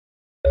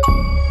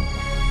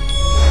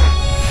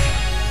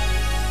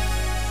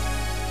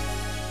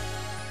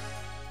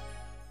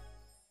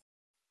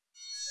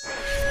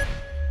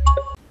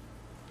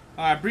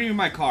Alright, bring me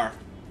my car.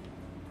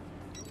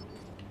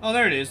 Oh,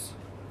 there it is.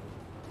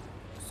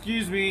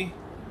 Excuse me.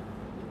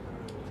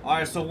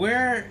 Alright, so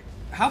where...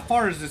 How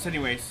far is this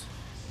anyways?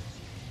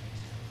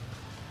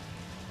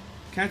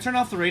 Can I turn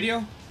off the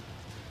radio?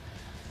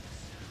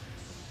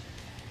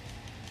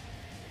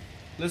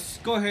 Let's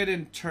go ahead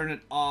and turn it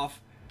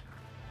off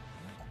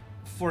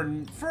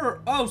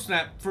for oh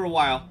snap, for a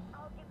while.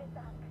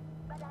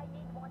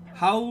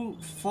 How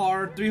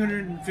far?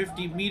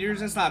 350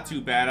 meters? That's not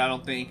too bad, I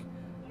don't think.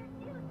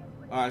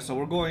 Alright, so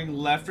we're going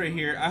left right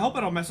here. I hope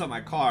I don't mess up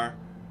my car.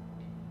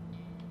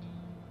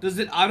 Does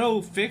it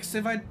auto fix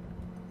if I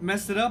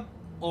mess it up?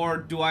 Or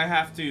do I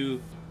have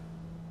to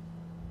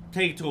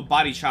take it to a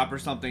body shop or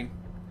something?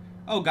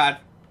 Oh god.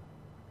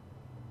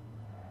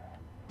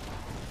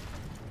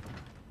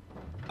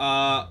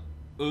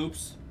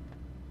 Oops.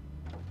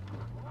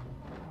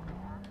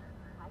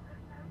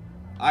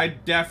 I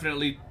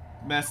definitely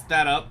messed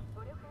that up.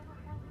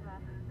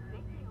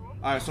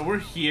 Alright, so we're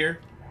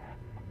here.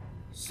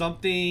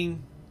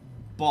 Something...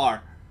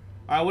 Bar.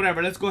 Alright,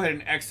 whatever. Let's go ahead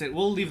and exit.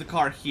 We'll leave the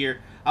car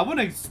here. I want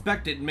to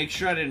inspect it and make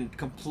sure I didn't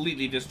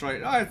completely destroy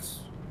it. Oh,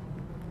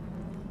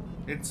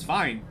 it's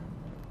fine.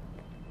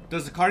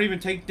 Does the car even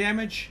take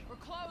damage? We're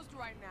closed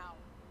right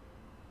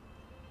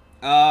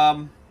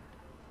now.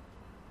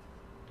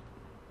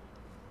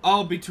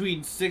 Oh,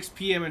 between 6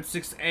 p.m. and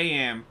 6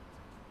 a.m.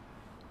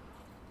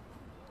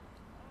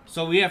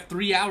 So we have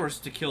 3 hours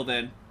to kill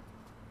then.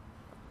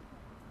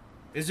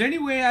 Is there any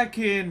way I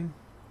can...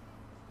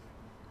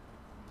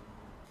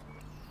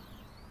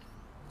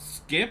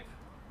 skip?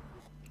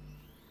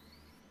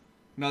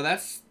 No,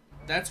 that's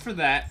for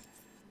that.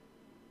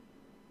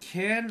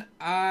 Can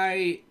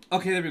I...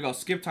 Okay, there we go.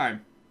 Skip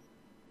time.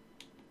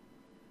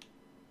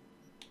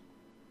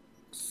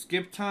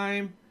 Skip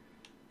time.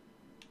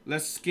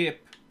 Let's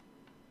skip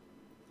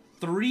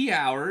 3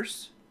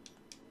 hours.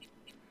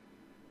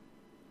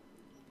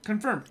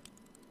 Confirm.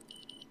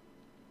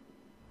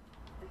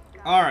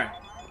 Alright.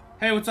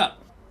 Hey, what's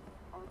up?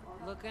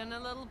 Looking a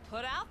little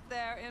put out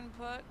there,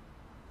 input.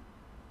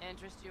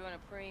 Interest you in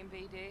a preem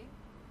BD?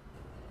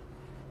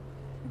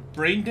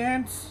 Brain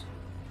dance?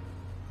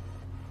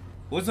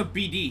 What's a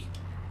BD?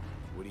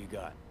 What do you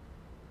got?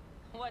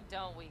 What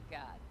don't we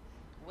got?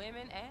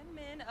 Women and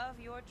men of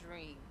your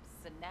dreams.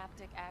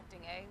 Synaptic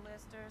acting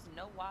A-listers,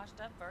 no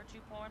washed-up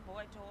virtue porn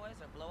boy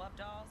toys or blow-up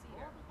dolls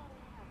here.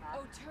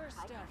 Oh, tour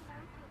stuff.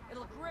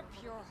 It'll grip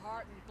your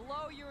heart and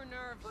blow your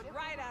nerves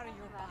right out of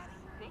your body.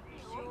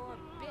 Pure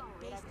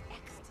bit-based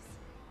ecstasy.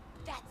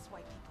 That's why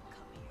people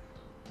come here.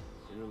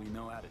 They really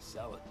know how to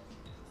sell it.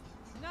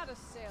 Not a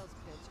sales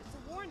pitch, it's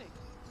a warning.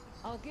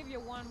 I'll give you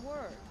one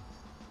word.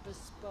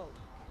 Bespoke.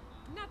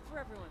 Not for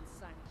everyone's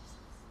sinuses.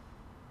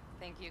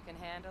 Think you can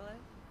handle it?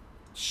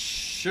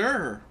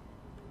 Sure.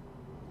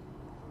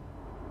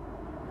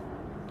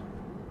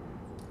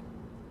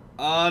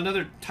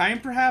 Another time,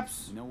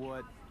 perhaps? You know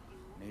what?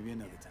 Maybe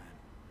another time.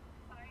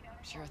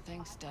 Sure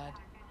thing, stud.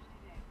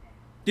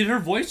 Did her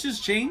voice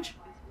just change?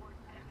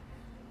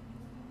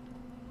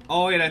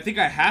 Oh, wait, I think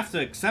I have to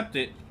accept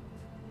it.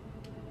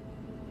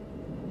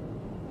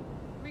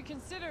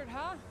 Reconsidered,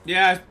 huh?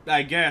 Yeah,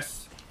 I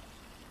guess.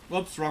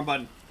 Whoops, wrong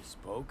button.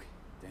 Bespoke?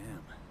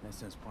 Damn, that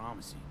sounds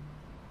promising.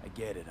 I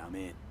get it, I'm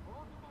in.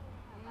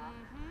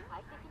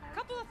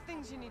 Couple of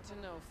things you need to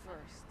know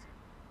first.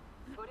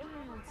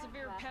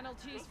 Severe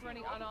penalties for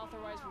any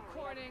unauthorized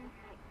recording.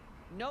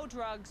 No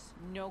drugs,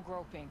 no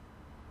groping.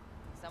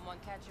 Someone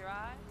catch your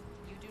eye?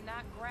 You do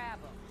not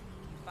grab them.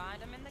 You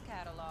find them in the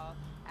catalog,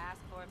 ask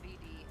for a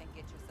BD, and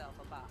get yourself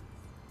a box.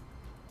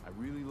 I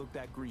really look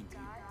that green to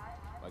you.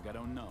 Like I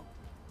don't know.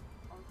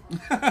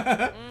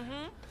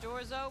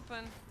 Doors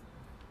open.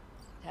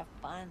 Have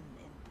fun,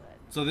 input.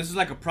 So this is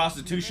like a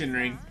prostitution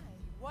ring.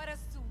 What a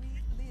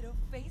sweet little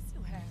face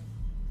you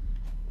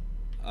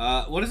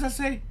have. What does that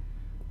say?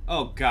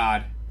 Oh,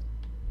 God.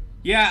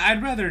 Yeah,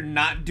 I'd rather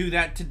not do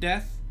that to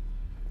death.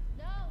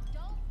 No,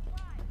 don't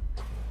cry.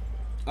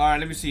 Alright,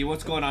 let me see.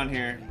 What's going on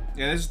here?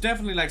 Yeah, this is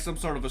definitely like some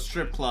sort of a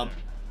strip club.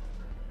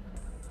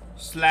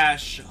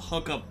 Slash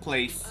hookup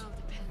place. Well,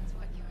 depends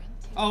what you're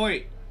into. Oh,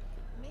 wait.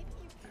 Maybe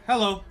you can...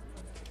 Hello.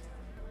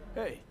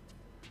 Hey.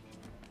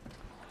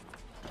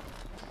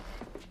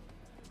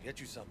 Get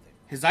you something.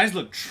 His eyes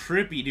look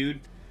trippy,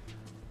 dude.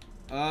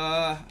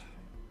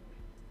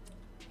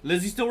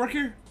 Lizzie still work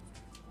here?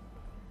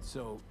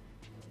 So,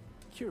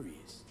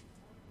 curious.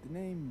 The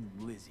name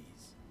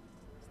Lizzie's,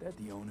 is that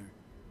the owner?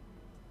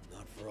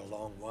 Not for a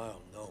long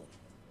while, no.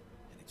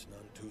 And it's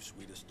none too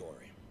sweet a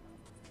story.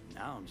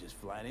 Now I'm just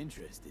flat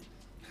interested.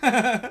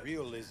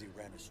 Real Lizzie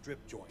ran a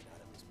strip joint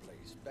out of this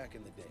place back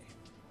in the day.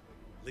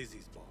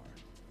 Lizzie's bar.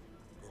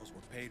 Girls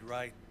were paid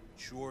right,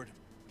 insured,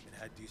 and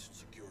had decent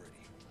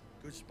security.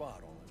 Good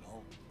spot, all in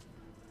all.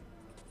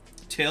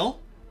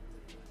 Till?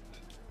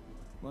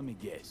 Let me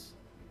guess.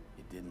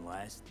 It didn't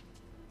last?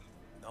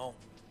 No,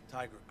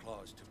 Tiger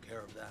Claws took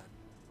care of that.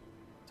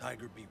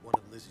 Tiger beat one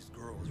of Lizzie's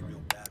girls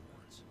real bad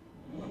once.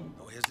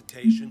 No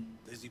hesitation,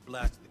 Lizzie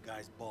blasted the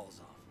guy's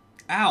balls off.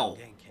 Ow.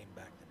 The gang came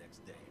back the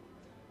next day.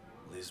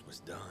 Liz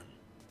was done.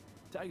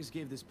 Tigers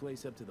gave this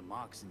place up to the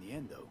Mox in the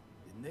end, though,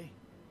 didn't they?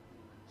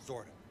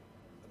 Sort of.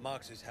 The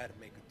Moxes had to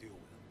make a deal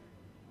with them.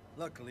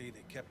 Luckily,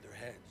 they kept their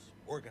heads,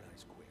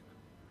 organized quick.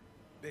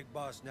 Big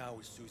boss now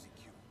is Susie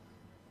Q.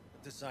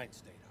 But the sign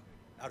stayed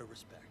up, out of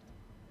respect.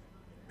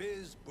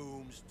 Biz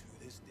booms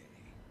to this day.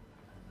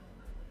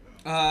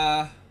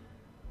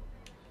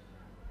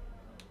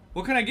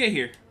 What can I get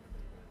here?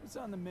 What's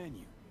on the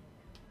menu?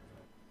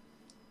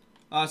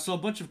 So a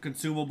bunch of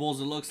consumables,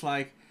 it looks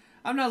like.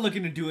 I'm not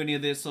looking to do any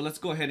of this, so let's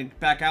go ahead and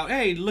back out.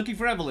 Hey, looking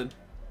for Evelyn.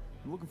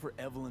 I'm looking for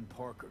Evelyn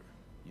Parker.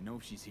 You know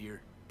if she's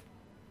here?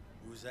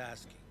 Who's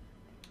asking?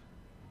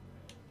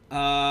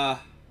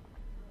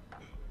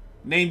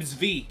 Name's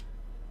V.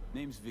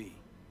 Name's V.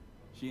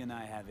 She and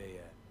I have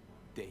a,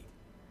 date.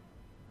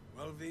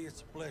 Well, V,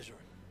 it's a pleasure.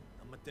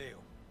 I'm Mateo.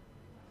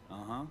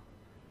 Uh-huh.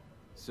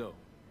 So,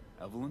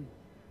 Evelyn?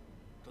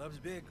 Club's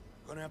big.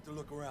 Gonna have to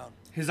look around.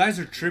 His eyes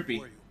are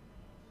trippy.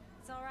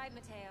 It's all right,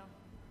 Mateo.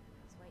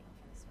 I was waiting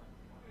for this one.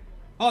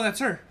 Oh, that's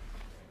her.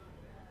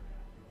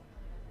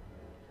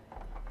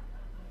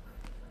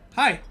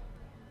 Hi.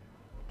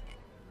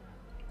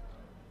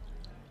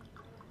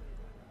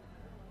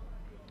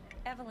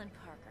 Evelyn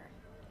Parker.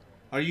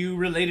 Are you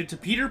related to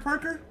Peter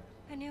Parker?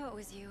 I knew it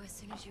was you as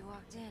soon as you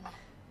walked in.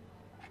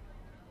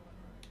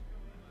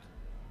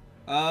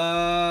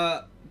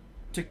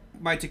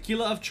 My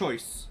tequila of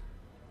choice.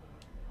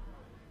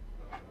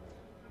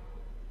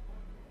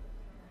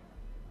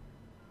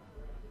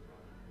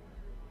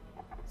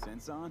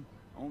 Sense on?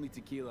 Only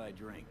tequila I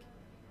drink.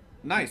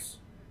 Nice.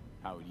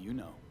 How do you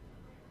know?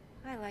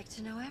 I like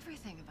to know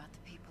everything about the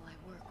people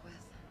I work with.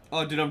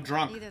 Oh, dude, I'm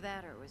drunk. Either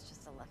that or it was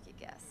just a lucky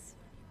guess.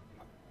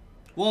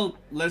 Well,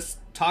 let's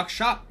talk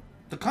shop.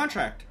 The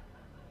contract.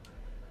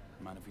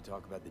 Mind if we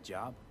talk about the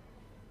job?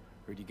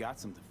 Heard you got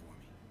something for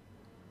me.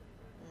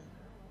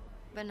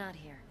 But not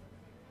here.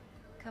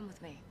 Come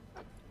with me.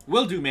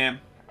 Will do, ma'am.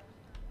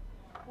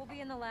 We'll be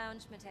in the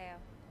lounge, Mateo.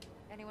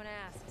 Anyone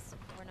asks,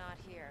 we're not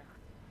here.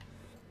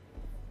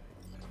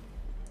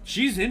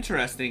 She's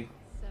interesting.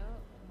 So,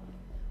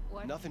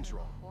 what Nothing's can a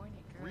wrong. horny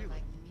girl Really?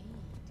 like me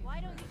do? Why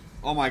don't you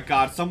Oh my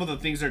god, some of the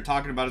things they're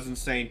talking about is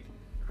insane.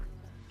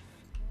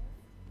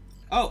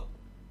 Oh,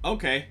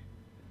 okay.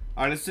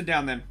 Alright, let's sit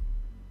down then.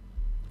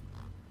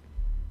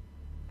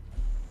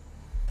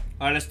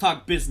 Alright, let's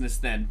talk business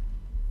then.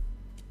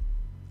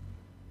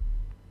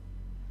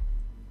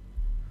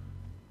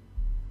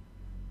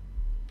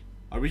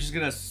 Are we just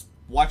gonna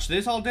watch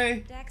this all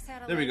day? Dex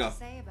had a There we lot go. to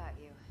say about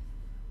you.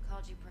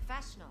 Called you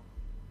professional,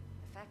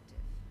 effective,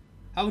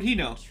 How would he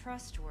know?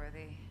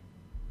 trustworthy.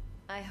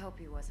 I hope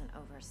he wasn't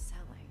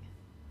overselling.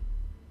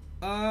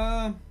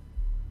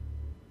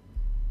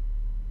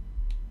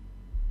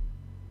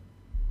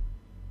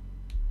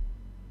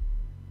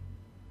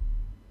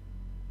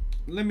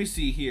 Let me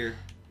see here.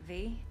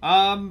 V?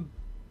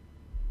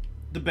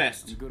 The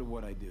best. I'm good at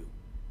what I do.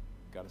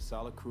 Got a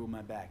solid crew in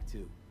my back,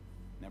 too.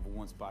 Never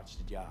once botched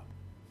a job.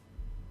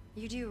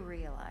 You do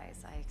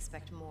realize I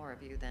expect more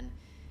of you than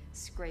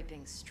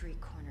scraping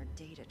street corner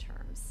data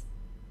terms.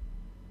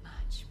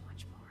 Much,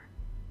 much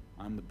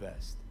more. I'm the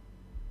best.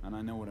 And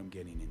I know what I'm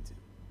getting into.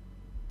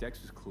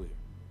 Dex was clear.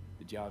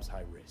 The job's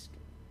high risk.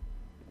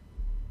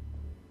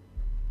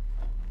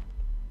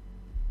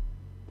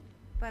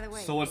 By the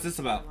way, So what's this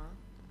about? along?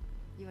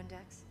 You and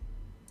Dex?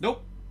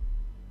 Nope.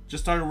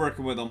 Just started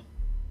working with him.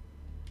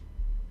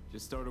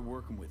 Just started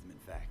working with him, in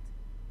fact.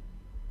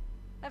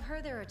 I've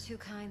heard there are two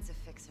kinds of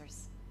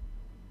fixers.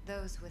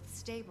 Those with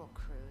stable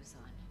crews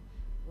on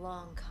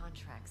long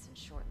contracts and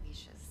short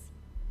leashes.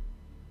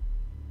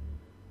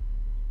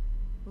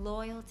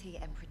 Loyalty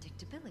and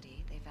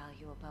predictability they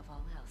value above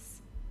all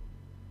else.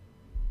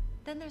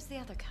 Then there's the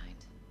other kind.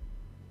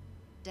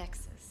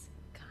 Dex's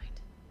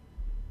kind.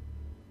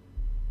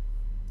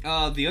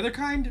 The other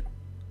kind?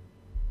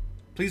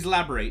 Please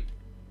elaborate.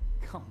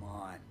 Come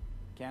on.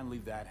 Can't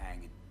leave that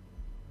hanging.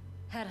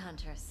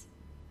 Headhunters.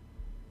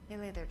 They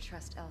lay their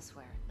trust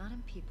elsewhere, not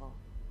in people,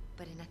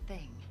 but in a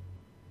thing.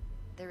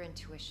 Their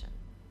intuition.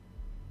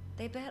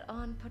 They bet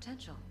on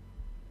potential.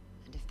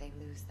 And if they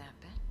lose that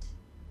bet,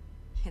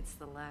 it's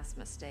the last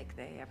mistake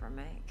they ever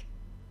make.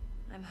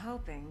 I'm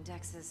hoping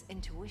Dex's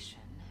intuition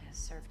has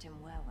served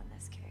him well in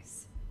this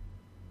case.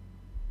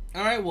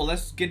 Alright, well,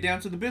 let's get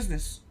down to the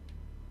business.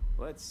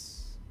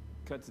 Let's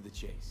cut to the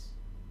chase.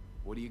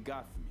 What do you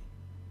got for me?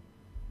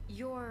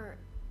 Your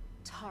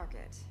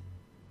target.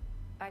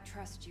 I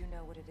trust you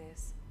know what it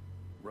is.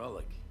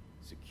 Relic.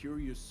 Secure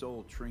your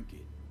soul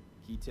trinket.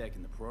 Key tech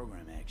in the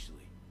program,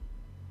 actually.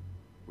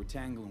 We're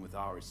tangling with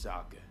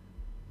Arasaka.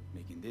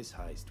 Making this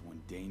heist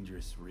one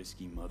dangerous,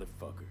 risky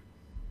motherfucker.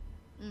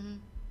 Mm-hmm.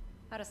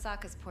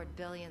 Arasaka's poured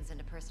billions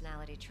into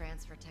personality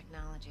transfer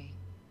technology.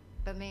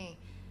 But me,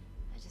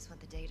 I just want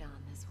the data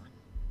on this one.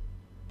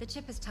 The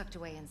chip is tucked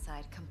away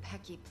inside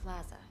Compeki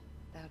Plaza,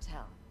 the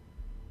hotel.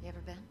 You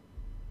ever been?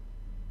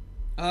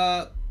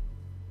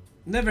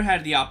 Never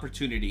had the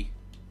opportunity.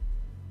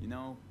 You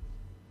know,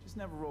 just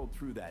never rolled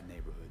through that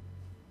neighborhood.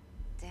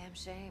 Damn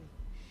shame.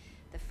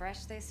 The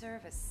fresh they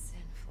serve is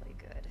sinfully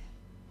good.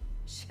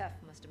 Chef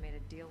must have made a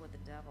deal with the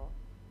devil.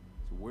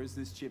 So where's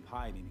this chip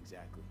hiding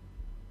exactly?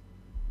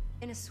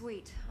 In a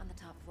suite on the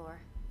top floor.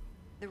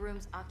 The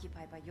room's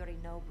occupied by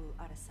Yorinobu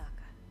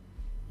Arasaka.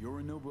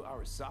 Yorinobu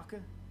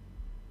Arasaka?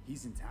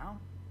 He's in town?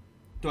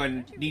 Do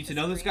I need to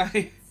know this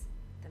guy?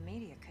 The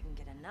media couldn't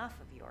get enough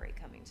of Yori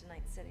coming to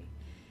Night City.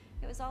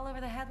 It was all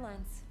over the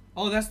headlines.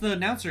 Oh, that's the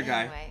announcer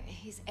guy. Anyway,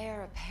 he's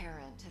heir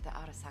apparent to the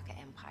Arasaka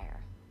Empire.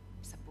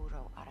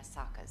 Saburo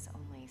Arasaka's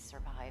only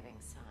surviving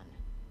son.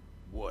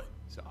 What?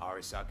 So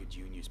Arasaka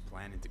Jr.'s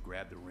planning to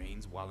grab the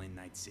reins while in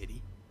Night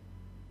City?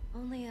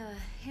 Only a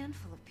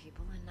handful of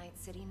people in Night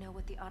City know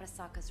what the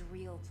Arasaka's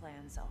real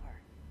plans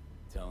are.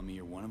 Telling me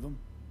you're one of them?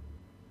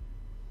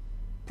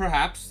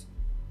 Perhaps.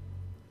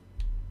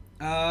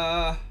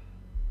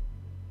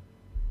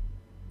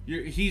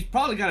 He's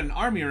probably got an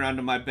army around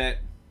him, I bet.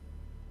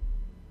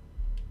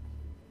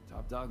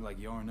 Top dog like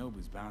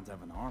Yorinobu's bound to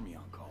have an army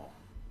on call.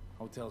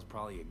 Hotel's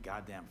probably a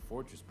goddamn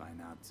fortress by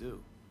now,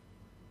 too.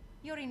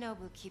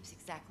 Yorinobu keeps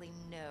exactly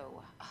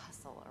no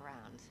hustle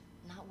around.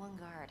 Not one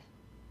guard.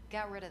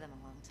 Got rid of them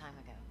a long time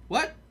ago.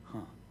 What?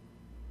 Huh.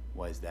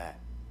 Why is that?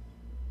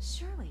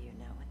 Surely you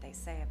know what they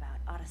say about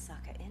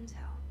Arasaka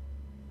intel.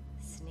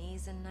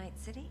 Sneeze in Night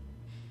City,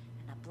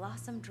 and a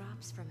blossom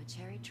drops from a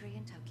cherry tree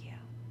in Tokyo.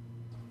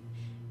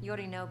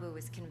 Yorinobu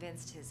was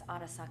convinced his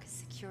Arasaka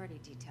security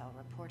detail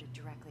reported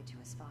directly to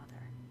his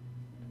father.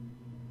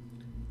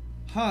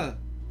 Huh.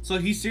 So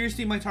he's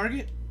seriously my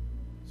target?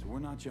 So we're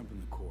not jumping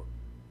the corp.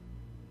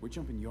 We're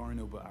jumping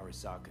Yorinobu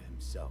Arasaka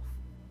himself.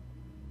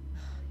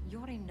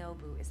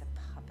 Yorinobu is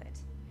a puppet.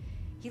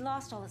 He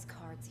lost all his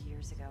cards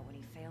years ago when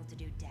he failed to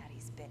do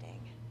Daddy's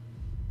bidding.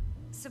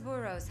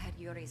 Saburo's had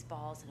Yori's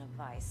balls in a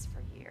vice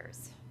for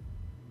years.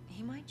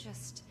 He might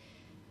just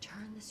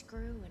turn the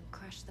screw and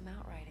crush them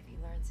outright if he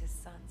learns his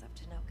son's up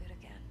to no good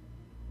again.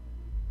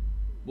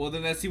 Well,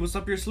 then let's see what's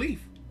up your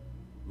sleeve.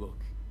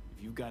 Look,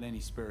 if you've got any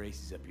spare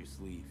aces up your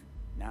sleeve,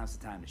 now's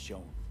the time to show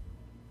them.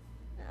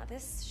 Now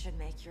this should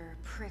make your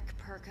prick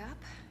perk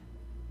up.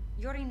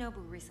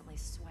 Yorinobu recently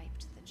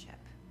swiped the chip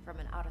from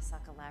an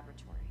Arasaka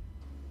laboratory.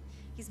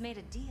 He's made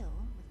a deal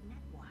with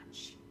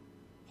Netwatch.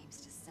 Aims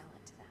to sell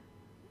it to them.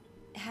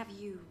 Have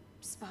you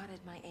spotted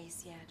my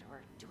ace yet,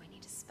 or do I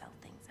need to spell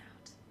things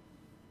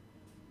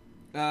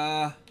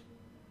out?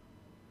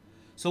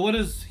 So what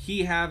does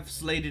he have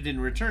slated in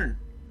return?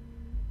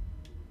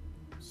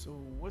 So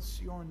what's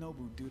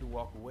Yorinobu due to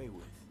walk away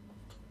with?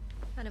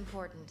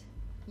 Unimportant.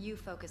 You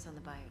focus on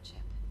the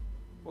biochip.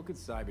 What could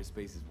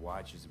cyberspace's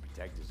watchers and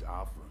protectors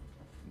offer him?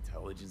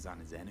 Intelligence on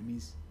his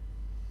enemies?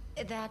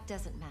 That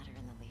doesn't matter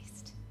in the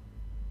least.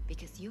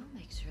 Because you'll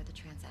make sure the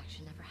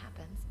transaction never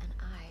happens, and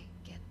I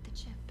get the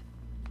chip.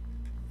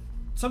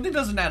 Something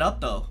doesn't add up,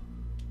 though.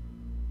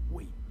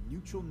 Wait,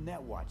 neutral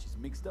Netwatch is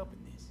mixed up in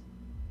this.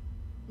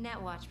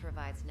 Netwatch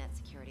provides net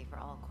security for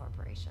all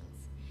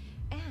corporations,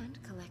 and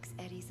collects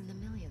eddies in the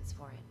millions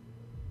for it.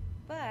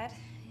 But,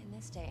 in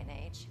this day and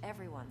age,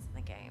 everyone's in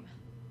the game,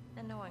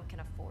 and no one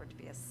can afford to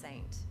be a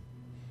saint.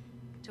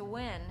 To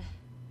win,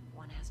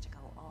 one has to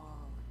go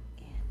all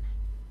in.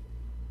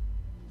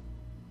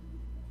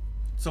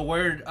 So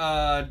where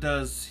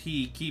does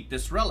he keep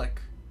this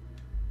relic?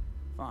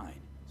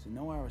 Fine. So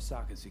no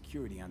Arasaka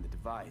security on the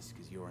device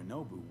because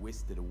Yorinobu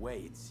whisked it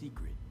away in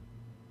secret.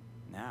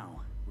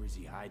 Now, where's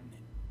he hiding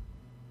it?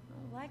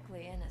 Well,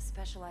 likely in a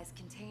specialized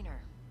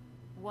container.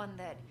 One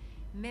that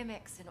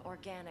mimics an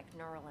organic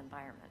neural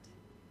environment.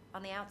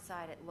 On the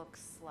outside, it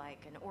looks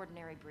like an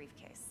ordinary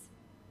briefcase.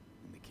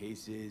 And the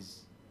case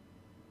is...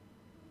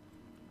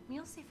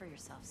 You'll see for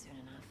yourself soon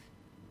enough.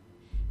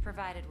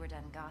 Provided we're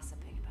done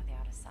gossiping about the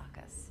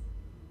Arasakas.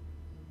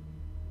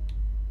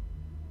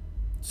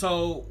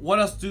 So what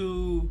else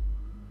do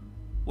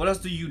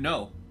you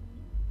know?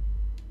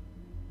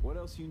 What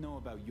else you know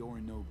about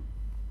Yorinobu?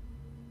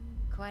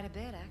 Quite a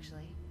bit,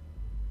 actually.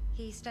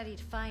 He studied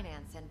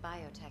finance and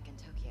biotech in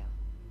Tokyo.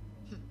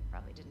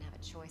 Probably didn't have a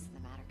choice in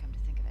the matter, come to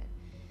think of it.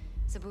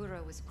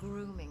 Saburo was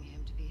grooming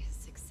him to be his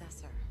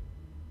successor.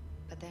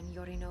 But then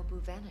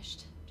Yorinobu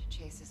vanished to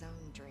chase his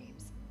own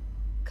dreams.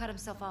 Cut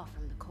himself off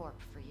from the Corp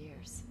for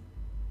years.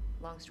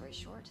 Long story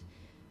short,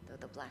 though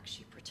the black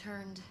sheep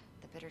returned,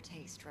 the bitter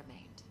taste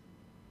remained.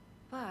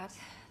 But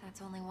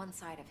that's only one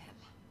side of him.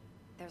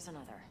 There's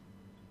another.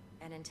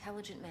 An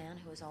intelligent man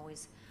who has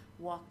always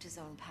walked his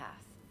own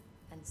path,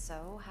 and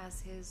so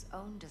has his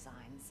own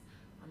designs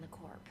on the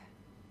Corp.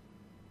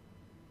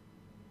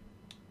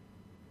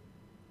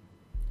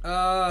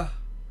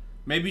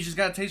 Maybe you just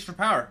got a taste for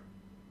power.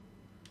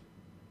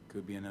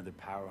 Could be another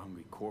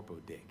power-hungry corpo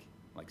dick,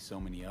 like so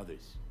many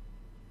others.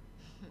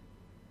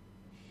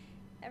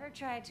 Ever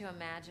tried to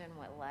imagine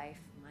what life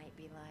might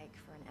be like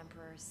for an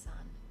emperor's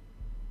son?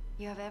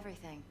 You have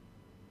everything,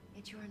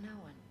 yet you are no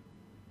one.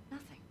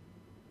 Nothing.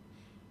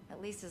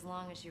 At least as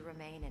long as you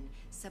remain in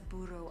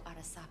Saburo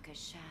Arasaka's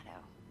shadow.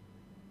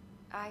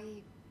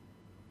 I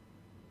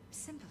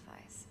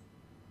sympathize.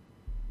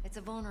 It's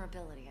a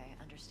vulnerability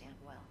I understand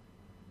well.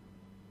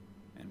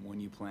 And one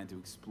you plan to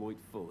exploit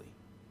fully.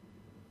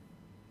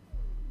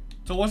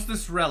 So what's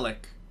this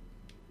relic?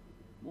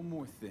 One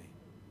more thing.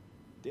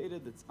 Data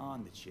that's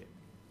on the chip.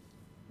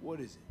 What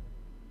is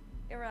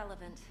it?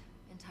 Irrelevant.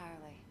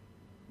 Entirely.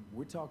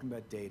 We're talking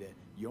about data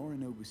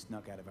Yorinobu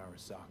snuck out of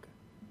Arasaka.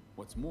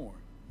 What's more,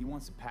 he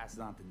wants to pass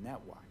it on to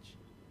Netwatch.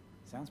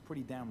 Sounds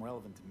pretty damn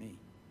relevant to me.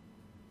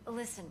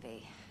 Listen,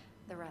 V.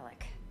 The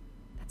relic.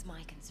 That's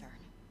my concern.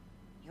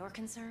 Your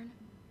concern?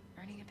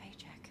 Earning a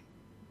paycheck.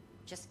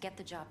 Just get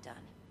the job done.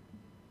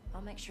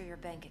 I'll make sure your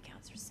bank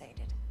accounts are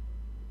sated.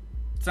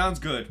 Sounds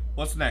good.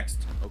 What's next?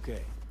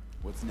 Okay,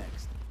 what's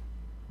next?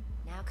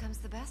 Now comes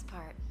the best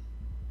part.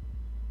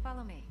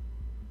 Follow me.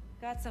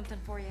 Got something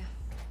for you.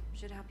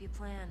 Should help you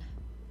plan.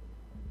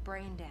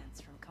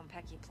 Braindance from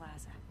Konpeki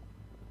Plaza.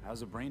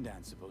 How's a brain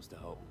dance supposed to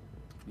help?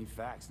 Need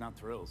facts, not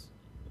thrills.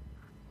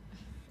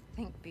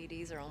 Think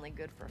BDs are only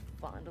good for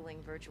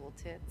fondling virtual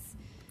tits?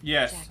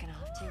 Yes. Jacking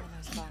off to in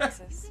those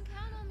boxes? You can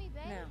count on me,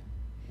 babe.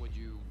 No. Would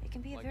you It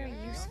can be a like very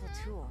a- useful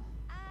tool.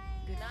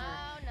 Good No,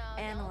 for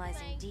no,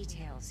 analyzing thank you.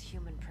 details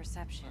human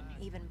perception,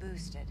 even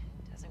boosted,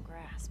 doesn't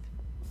grasp.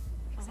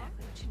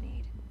 Exactly what you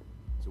need.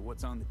 So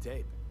what's on the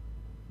tape?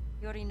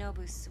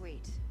 Yorinobu's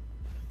suite.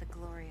 The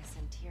glorious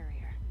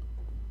interior.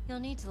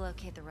 You'll need to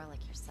locate the relic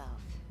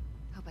yourself.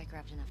 Hope I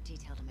grabbed enough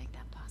detail to make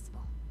that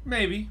possible.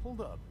 Maybe. Hold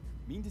up.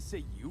 Mean to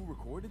say you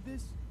recorded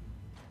this?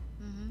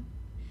 Mm-hmm.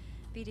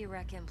 BD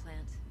rec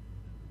implant.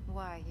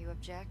 Why, you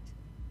object?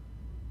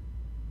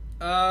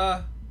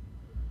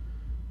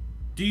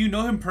 Do you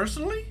know him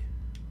personally?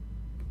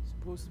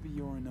 Supposed to be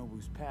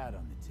Yorinobu's pad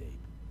on the tape.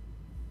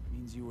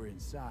 Means you were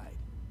inside.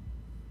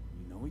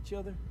 You know each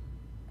other?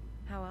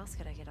 How else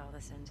could I get all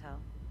this intel?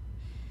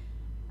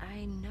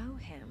 I know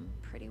him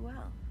pretty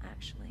well,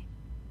 actually.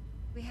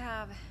 We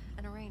have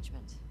an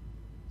arrangement.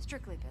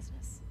 Strictly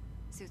business.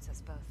 Suits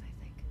us both, I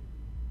think.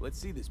 Let's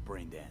see this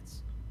brain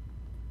dance.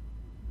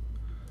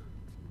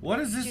 What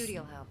is this? Judy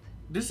will help.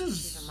 This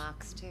She's is. a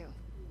Mox, too.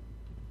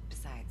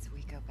 Besides,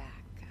 we go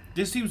back,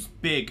 This seems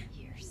big.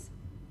 years.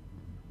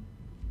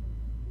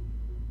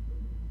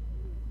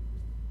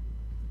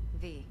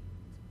 V,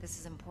 this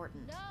is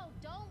important. No,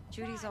 don't.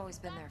 Judy's cry. always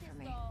been Got there for this,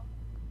 me. doll.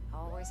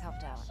 Always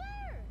helped out.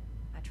 Sure.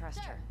 I trust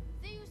Sir, her.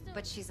 see you soon.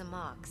 But she's a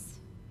Mox,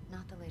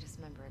 not the latest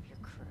member of your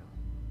crew.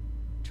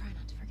 Try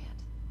not to forget.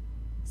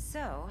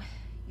 So,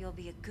 you'll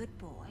be a good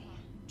boy,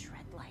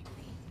 tread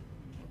lightly,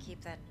 and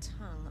keep that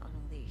tongue on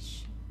a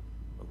leash.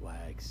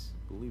 Relax.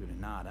 Believe it or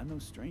not, I'm no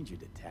stranger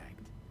to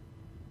tact.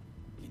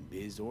 In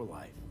biz or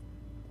life.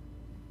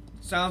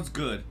 Sounds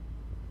good.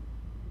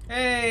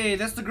 Hey,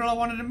 that's the girl I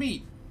wanted to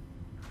meet.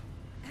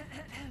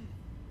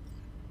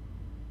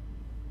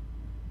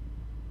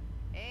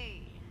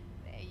 Hey,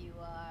 there you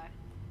are.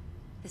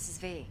 This is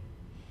V.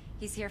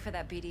 He's here for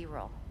that BD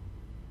role.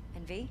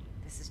 And V,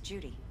 this is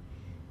Judy.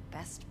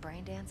 Best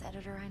braindance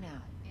editor I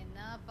know.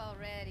 Enough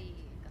already.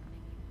 Gonna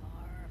make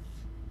me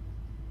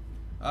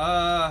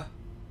barf.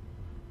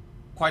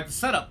 Quite the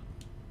setup.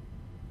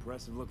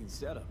 Impressive looking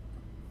setup.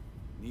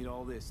 Need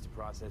all this to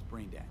process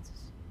brain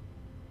dances.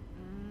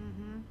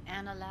 Mm-hmm.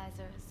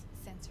 Analyzers,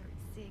 sensory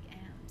sig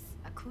amps,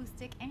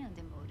 acoustic and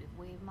emotive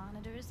wave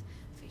monitors,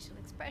 facial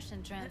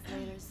expression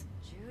translators.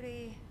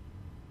 Judy.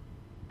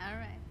 All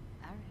right.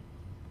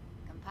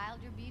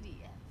 Compiled your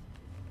BDF.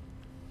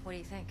 What do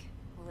you think?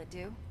 Will it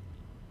do?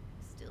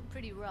 Still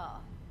pretty raw,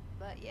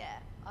 but yeah,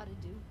 ought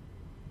to do.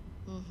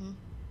 Mm-hmm.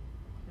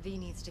 V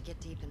needs to get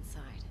deep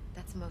inside.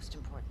 That's most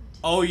important.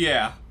 Oh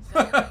yeah. So,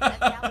 let's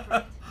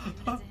calibrate. Leave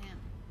it to him.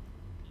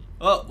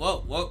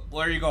 Whoa.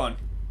 Where are you going?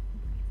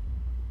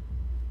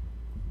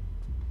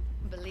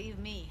 Believe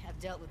me, I've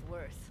dealt with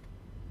worse.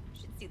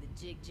 Should see the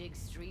jig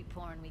street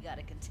porn we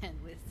gotta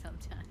contend with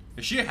sometimes.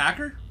 Is she a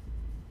hacker?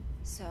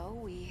 So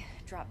we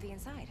drop V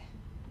inside.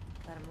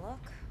 Let him look,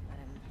 let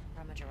him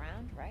rummage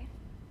around, right?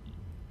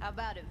 How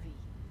about it, V?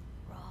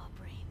 Raw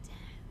brain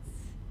dance.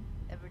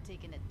 Ever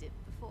taken a dip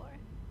before?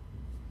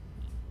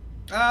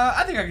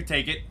 I think I could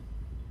take it.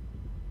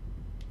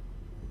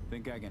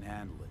 Think I can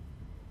handle it.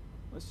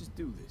 Let's just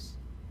do this.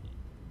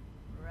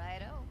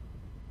 Righto.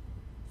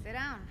 Sit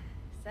down,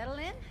 settle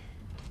in, and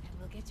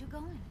we'll get you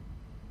going.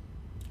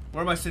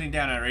 Where am I sitting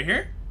down at? Right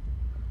here?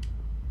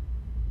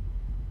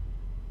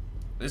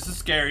 This is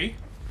scary.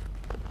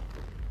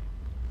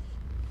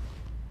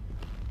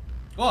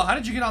 Well, how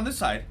did you get on this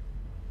side?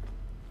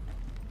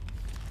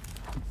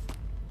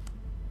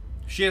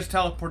 She has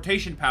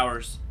teleportation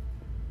powers.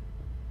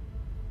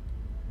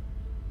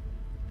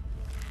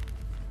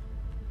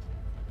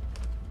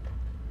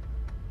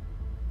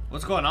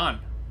 What's going on?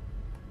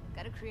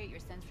 Gotta create your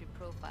sensory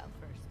profile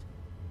first.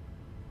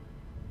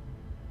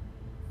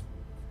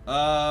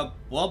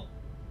 Well,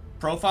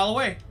 profile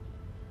away.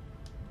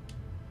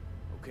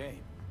 Okay.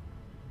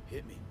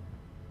 Hit me.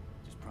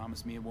 Just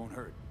promise me it won't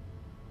hurt.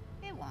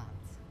 It won't.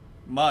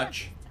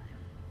 Much. Not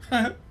this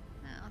time.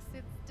 Now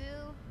sit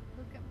still,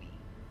 look at me.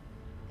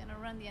 Gonna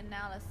run the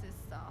analysis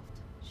soft.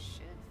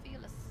 Should feel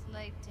a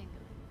slight tingling.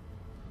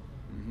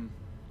 Mm-hmm.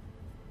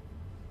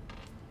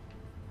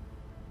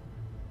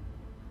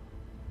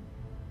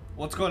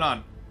 What's going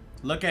on?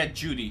 Look at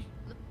Judy.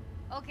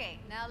 Okay,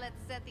 now let's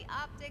set the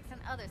optics and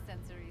other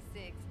sensory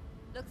sigs.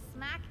 Look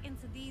smack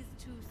into these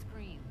two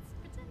screens.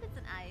 Pretend Pretend it's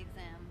an eye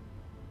exam.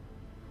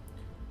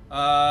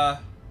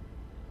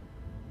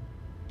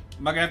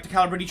 Am I gonna have to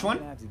calibrate each I'm one?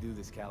 gonna have to do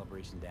this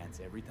calibration dance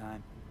every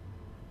time.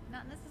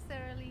 Not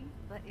necessarily,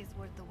 but it's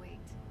worth the wait.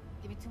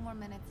 Give me 2 more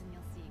minutes and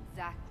you'll see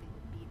exactly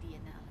what BD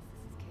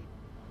analysis is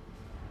capable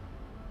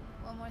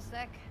of. One more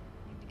sec.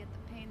 Need to get the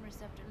pain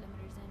receptor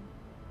limiters in.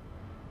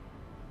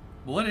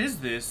 What is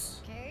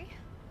this? Okay.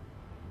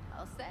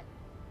 All set.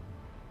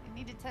 You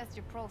need to test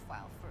your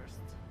profile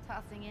first.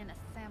 Tossing in a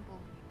sample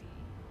BD.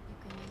 You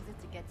can use it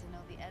to get to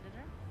know the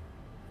editor.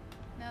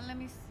 Now let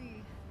me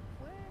see.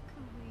 Where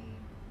can we...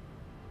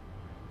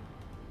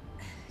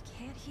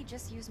 Can't he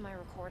just use my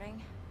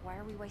recording? Why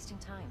are we wasting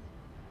time?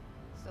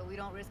 So we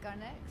don't risk our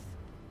necks.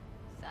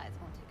 Besides,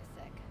 won't take a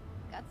sec.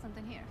 Got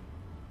something here.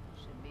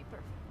 Should be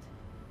perfect.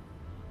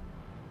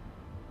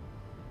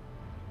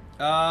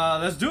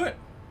 Let's do it.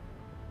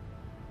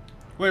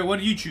 Wait, what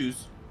do you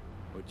choose?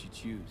 What'd you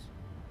choose?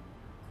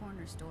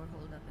 Corner store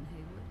hold up in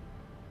Haywood.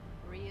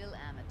 Real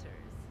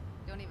amateurs.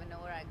 Don't even know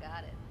where I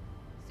got it.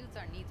 Suits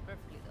our needs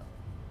perfectly though.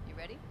 You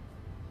ready?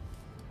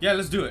 Yeah,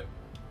 let's do it.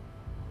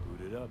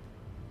 Boot it up.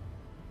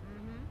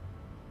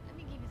 Let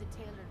me give you the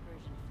tailored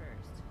version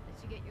first.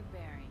 Let you get your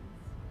bearings.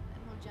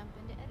 Then we'll jump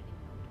into editing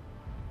mode.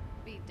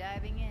 Be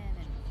diving in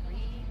 3,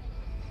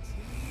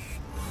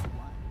 2,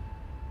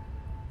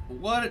 1.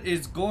 What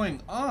is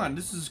going on?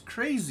 This is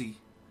crazy.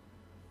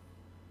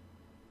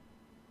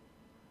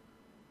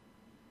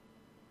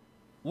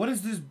 What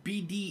is this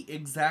BD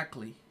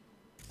exactly?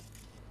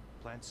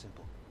 Plan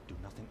simple. Do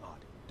nothing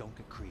odd. Don't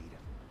get creative.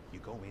 You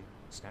go in,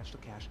 snatch the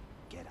cash,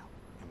 get out.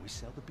 And we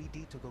sell the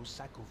BD to those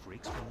psycho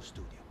freaks from the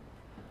studio.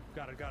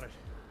 Got it.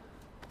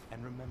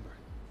 And remember,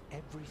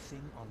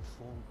 everything on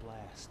full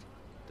blast.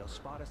 They'll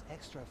spot us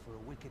extra for a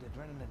wicked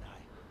adrenaline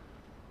high.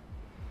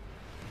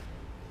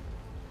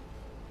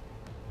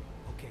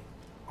 Okay,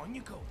 on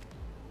you go.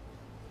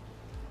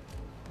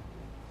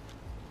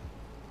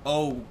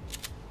 Oh.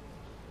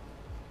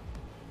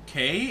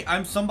 Okay,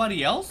 I'm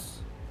somebody else?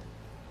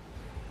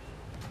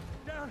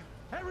 Down,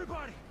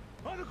 everybody,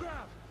 on the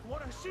ground.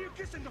 Want to see you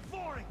kissing the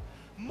flooring.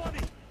 Money.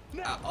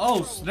 Now.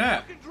 Oh,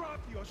 snap. Fucking drop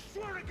you. I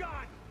swear to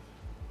God.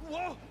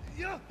 Whoa,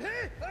 yeah,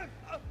 hey,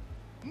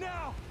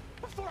 now,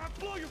 before I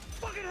blow your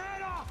fucking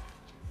head off.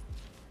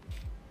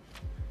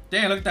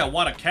 Damn, look at that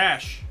wad of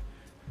cash.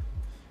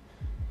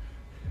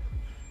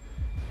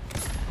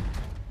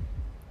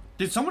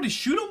 Did somebody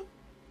shoot him?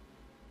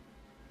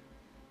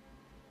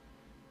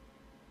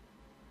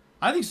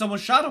 I think someone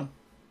shot him.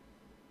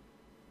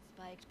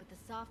 Spiked, but the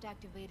soft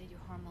activated your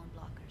hormone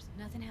blockers.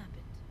 Nothing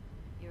happened.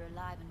 You're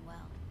alive and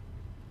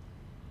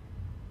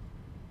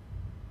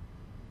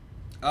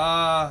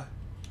well.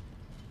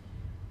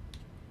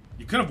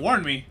 You could have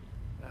warned me.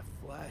 That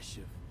flash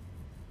of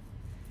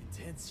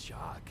intense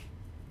shock.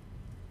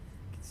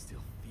 I can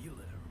still feel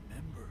it, I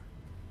remember.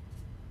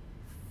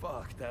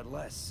 Fuck, that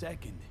last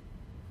second.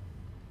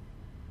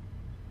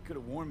 Could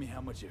have warned me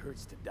how much it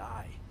hurts to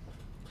die.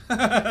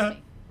 Trust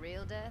me,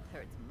 real death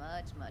hurts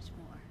much, much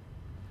more.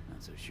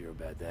 Not so sure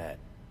about that.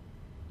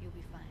 You'll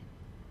be fine.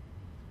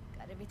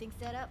 Got everything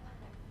set up?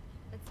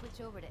 Let's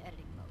switch over to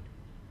editing mode.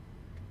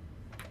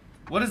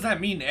 What does that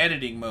mean,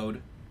 editing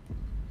mode?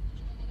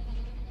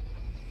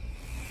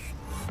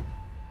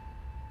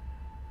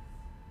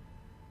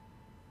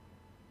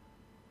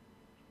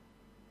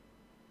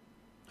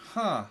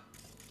 Huh.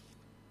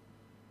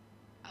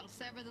 I'll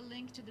sever the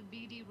link to the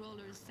BD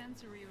roller's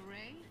sensory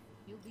array.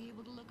 You'll be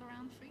able to look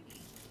around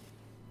freely.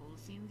 Whole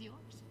scene's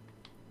yours.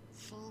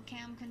 Full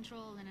cam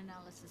control in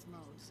analysis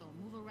mode, so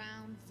move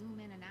around,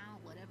 zoom in and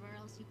out, whatever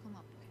else you come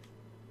up with.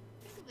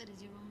 Think of it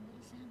as your own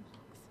little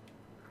sandbox.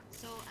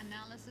 So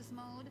analysis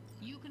mode,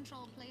 you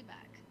control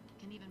playback.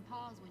 Can even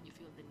pause when you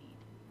feel the need.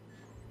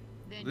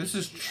 Then This you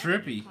is use the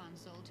editing trippy.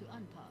 console to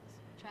unpause.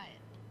 Try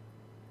it.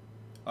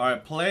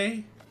 Alright,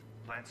 play.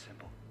 Plan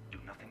simple. Do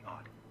nothing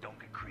odd. Don't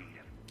get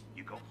creative.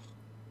 You go.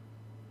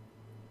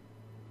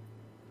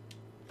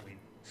 Win,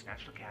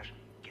 snatch the cash,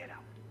 get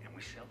out. And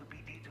we sell the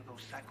BD to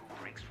those psycho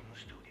freaks from the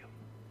studio.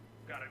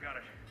 Got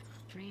it.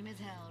 Dream as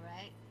hell,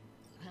 right?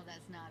 Well,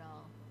 that's not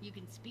all. You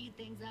can speed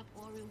things up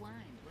or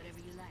rewind, whatever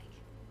you like.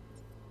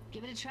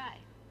 Give it a try.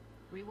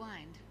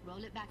 Rewind.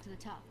 Roll it back to the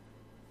top.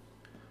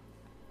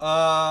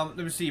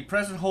 Let me see.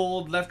 Press and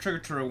hold left trigger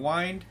to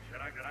rewind.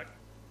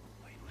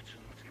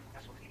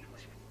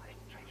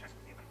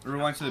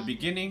 Rewind to the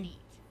beginning. Neat.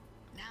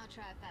 Now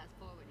try fast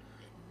forwarding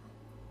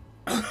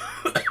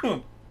a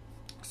bit.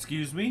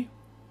 Excuse me.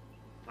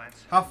 Plan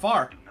simple. How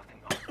far? Do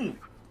nothing odd.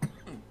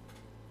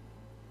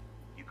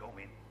 You go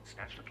in,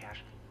 snatch the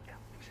cash, get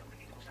out. We sell the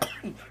BD to those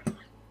psycho freaks.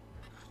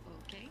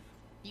 Okay.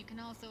 You can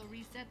also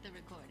reset the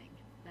recording.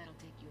 That'll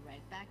take you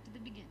right back to the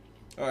beginning.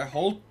 Alright,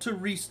 hold to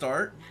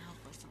restart. Now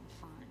for some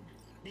fun.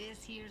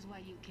 This here's why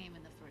you came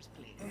in the first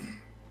place.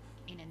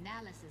 In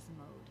analysis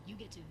mode, you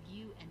get to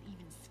view and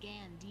even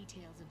scan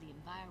details of the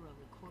enviro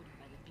recorded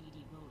by the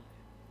BD roller.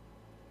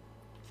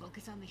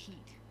 Focus on the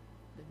heat.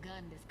 The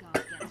gun this guy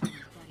gets from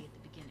his buddy at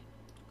the beginning.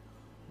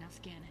 Now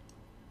scan it.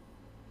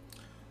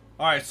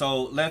 Alright,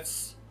 so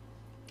let's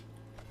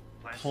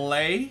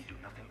Play? Do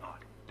nothing odd.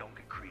 Don't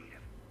get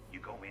creative. You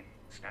go in,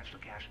 snatch the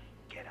cash,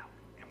 get out,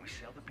 and we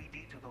sell the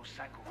BD to those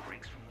psycho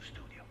freaks from the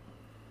studio.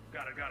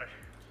 Got it.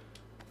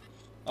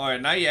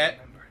 Alright, not yet.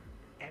 Remember,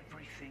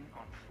 everything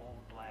on full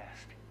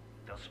blast.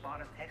 They'll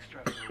spot us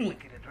extra for a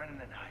wicked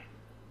adrenaline high.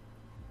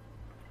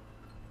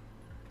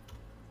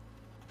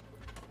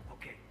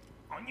 Okay,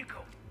 on you go.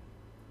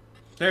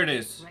 There it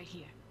is. Right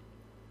here.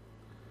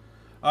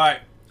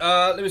 Alright,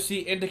 let me see.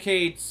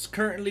 Indicates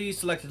currently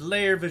selected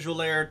layer, visual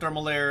layer,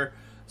 thermal layer,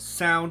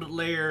 sound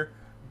layer.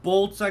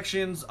 Bold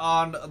sections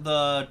on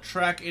the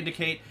track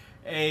indicate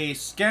a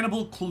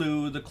scannable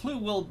clue. The clue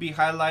will be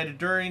highlighted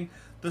during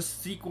the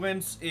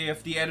sequence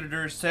if the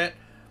editor is set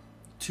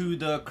to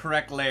the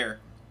correct layer.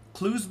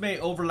 Clues may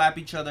overlap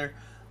each other.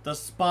 The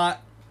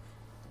spot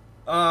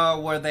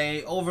where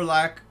they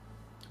overlap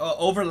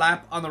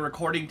on the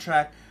recording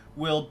track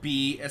will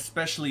be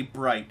especially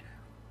bright.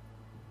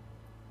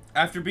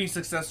 After being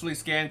successfully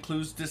scanned,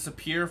 clues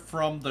disappear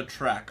from the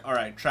track.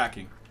 Alright,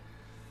 tracking.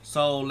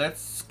 So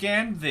let's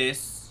scan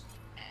this.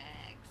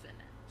 Excellent.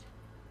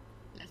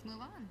 Let's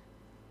move on.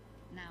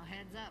 Now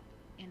heads up.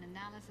 In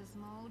analysis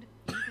mode,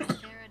 you can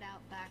ferret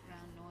out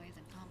background noise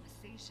and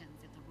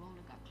conversations if the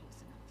roller got close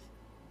enough.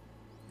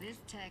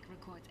 This tech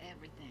records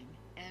everything,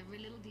 every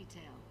little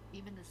detail,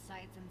 even the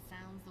sights and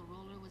sounds the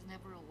roller was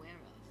never aware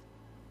of.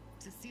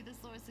 To see the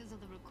sources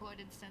of the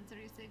recorded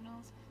sensory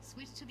signals,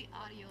 switch to the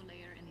audio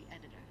layer in the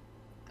editor.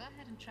 Go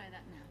ahead and try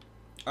that now.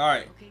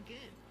 Alright. Okay,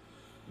 good.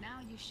 Now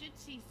you should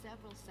see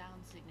several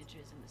sound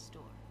signatures in the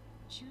store.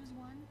 Choose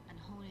one and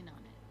hone in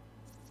on it.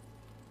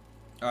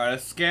 Alright,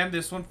 let's scan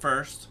this one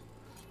first.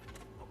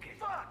 Okay,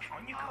 fuck!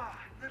 On you go.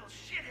 Little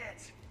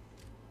shitheads.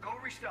 Go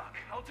restock.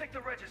 I'll take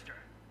the register.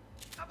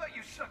 How about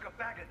you suck a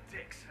bag of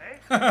dicks,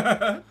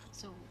 eh?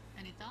 So,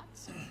 any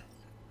thoughts? Or...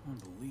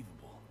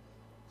 Unbelievable.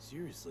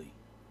 Seriously,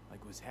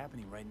 like what's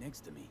happening right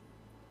next to me.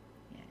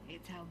 Yeah,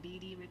 it's how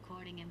BD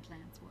recording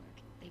implants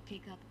work. They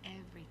pick up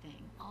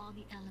everything, all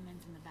the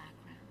elements in the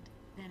background.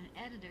 Then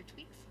an editor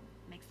tweaks them,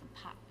 makes them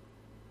pop.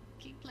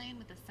 Keep playing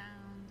with the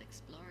sound,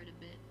 explore it a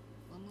bit.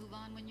 We'll move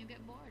on when you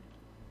get bored.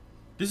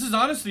 This is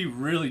honestly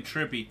really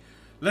trippy.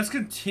 Let's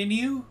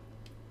continue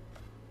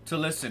to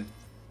listen.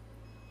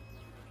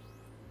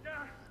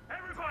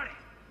 Everybody!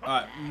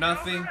 Alright,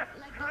 nothing.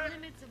 Like the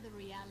limits of the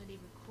reality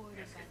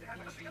recorded by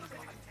the BD.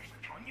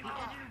 The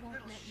editor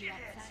won't let you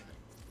outside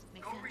it.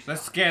 Makes sense?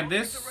 Let's scan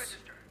this.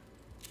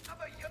 How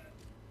about you?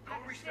 Go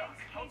restock.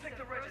 I'll take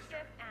the register.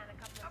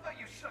 How about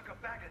you suck a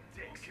bag of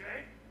dicks,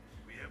 Okay.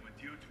 We have a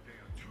deal today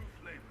on 2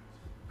 flavors.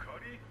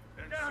 Cuddy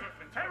and surf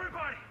and turf.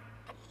 Everybody!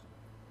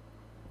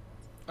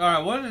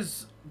 Alright, what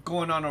is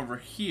going on over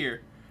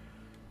here?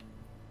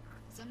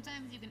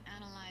 Sometimes you can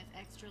analyze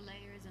extra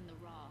layers in the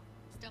raw.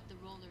 Stuff the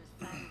roller's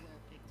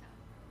cyberware picked up.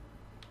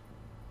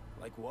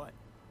 Like what?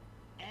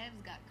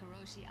 Ev's got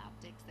Kiroshi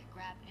optics that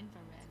grab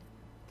infrared,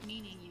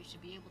 meaning you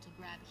should be able to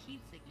grab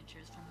heat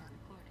signatures from her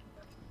recording.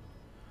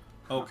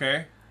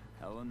 Okay.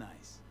 Hella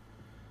nice.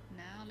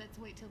 Now let's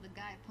wait till the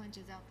guy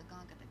punches out the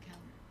gong at the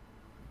counter.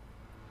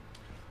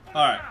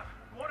 Alright.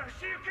 Wanna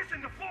see you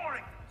kissing the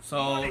flooring?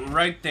 So,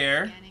 right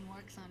there. Scanning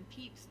works on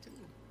peeps too.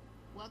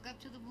 Walk up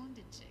to the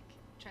wounded chick.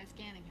 Try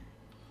scanning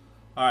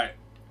her. Alright.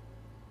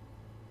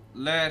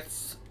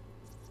 Let's...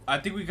 I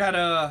think we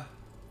gotta...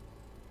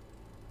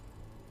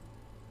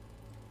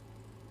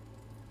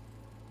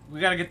 We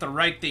gotta get the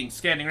right thing.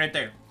 Scanning right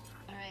there.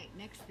 Alright,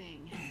 next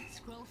thing.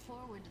 Scroll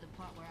forward to the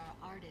part where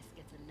our artist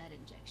gets a lead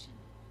injection.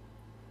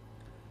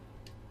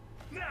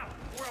 Now,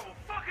 or I will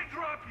fucking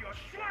drop you, I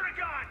swear to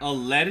God! A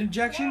lead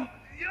injection?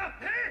 Yeah,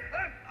 hey,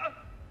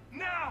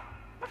 now,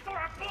 before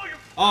I blow your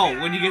Oh,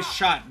 when you get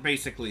shot,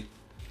 basically.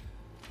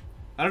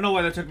 I don't know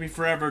why that took me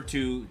forever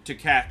to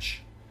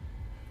catch.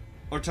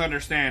 Or to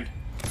understand.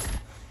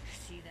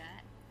 See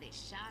that? They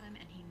shot him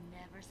and he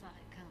never saw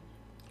it coming.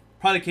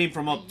 Probably came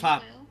from up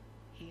top. Will?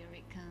 Here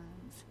it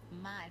comes.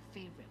 My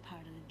favorite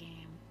part of the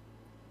game.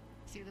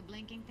 See the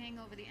blinking thing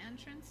over the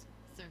entrance?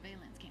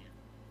 Surveillance cam.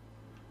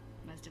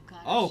 Must have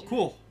caught Oh, a shooter.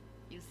 cool.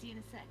 You'll see in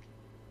a sec.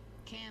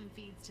 Cam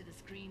feeds to the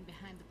screen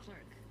behind the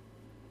clerk.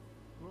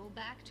 Roll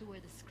back to where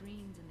the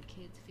screen's in the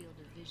kid's field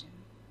of vision,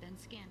 then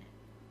scan it.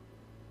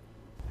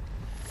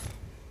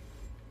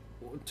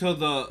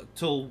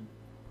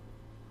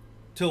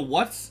 Till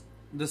what's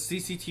the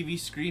CCTV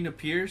screen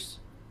appears?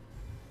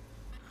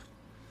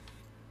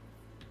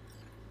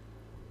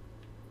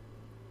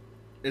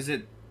 Is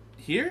it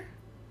here?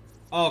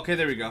 Oh, okay,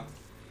 there we go.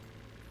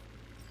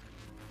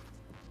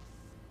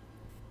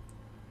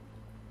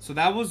 So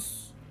that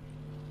was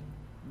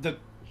the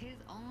His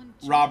own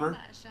robber.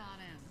 that shot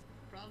him.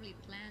 Probably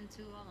planned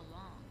to all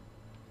along.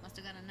 Must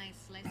have got a nice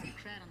slice of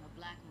cred on the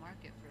black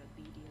market for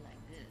a BD like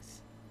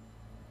this.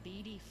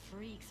 BD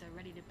freaks are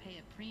ready to pay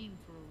a preem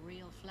for a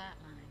real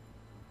flatline.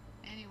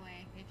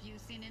 Anyway, if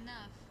you've seen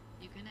enough,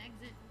 you can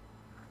exit.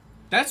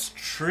 That's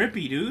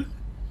trippy, dude.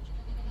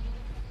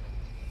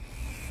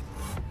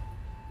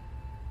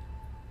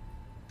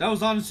 That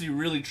was honestly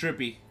really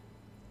trippy.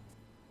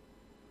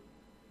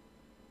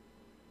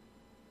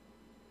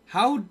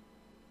 How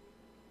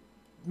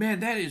Man,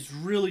 that is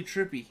really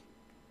trippy.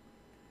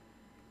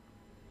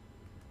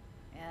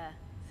 Yeah,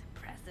 it's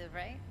impressive,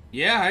 right?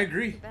 Yeah, I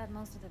agree. Too bad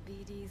most of the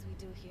BDs we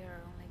do here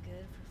are only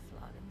good for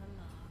flogging the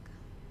log.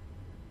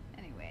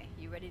 Anyway,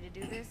 you ready to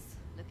do this?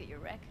 Look at your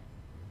wreck?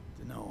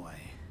 Dunno,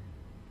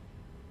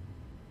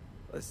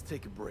 Let's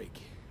take a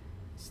break.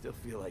 Still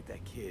feel like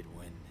that kid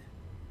when...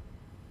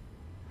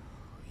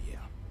 Yeah.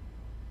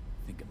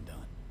 I think I'm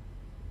done.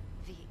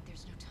 V,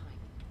 there's no time.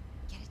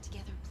 Get it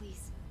together,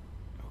 please.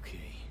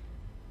 Okay.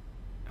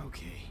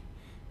 Okay.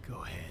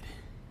 Go ahead.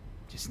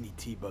 Just need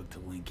T-Bug to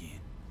link in.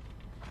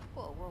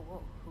 Whoa, whoa,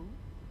 whoa, who?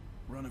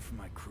 Running for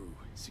my crew,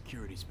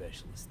 security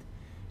specialist.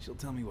 She'll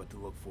tell me what to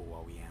look for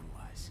while we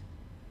analyze.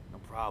 No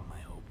problem, I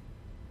hope.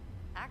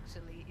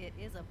 Actually, it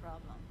is a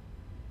problem.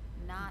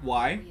 Not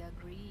Why? what we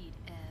agreed,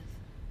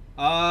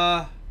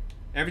 Ev.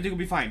 Everything will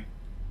be fine.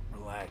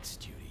 Relax,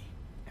 Judy.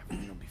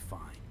 Everything will be fine.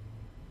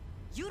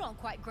 You don't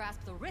quite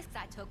grasp the risks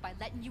I took by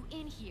letting you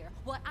in here.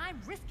 What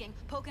I'm risking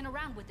poking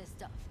around with this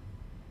stuff.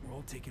 We're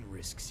all taking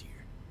risks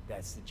here.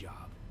 That's the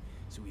job.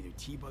 So either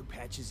T-Bug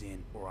patches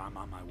in, or I'm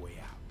on my way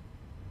out.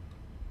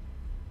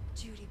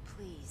 Judy,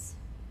 please.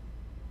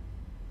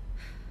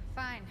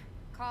 Fine.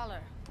 Call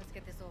her. Let's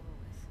get this over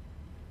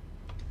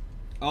with.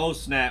 Oh,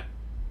 snap.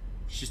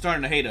 She's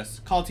starting to hate us.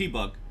 Call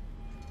T-Bug.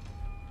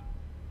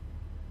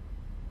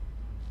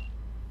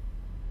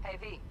 Hey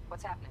V,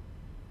 what's happening?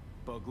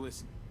 Bug,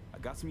 listen. I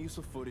got some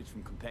useful footage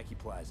from Konpeki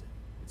Plaza.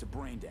 It's a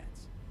brain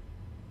dance.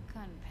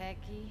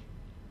 Konpeki?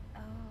 Oh,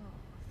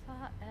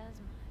 thought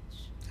as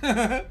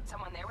much.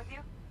 Someone there with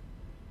you?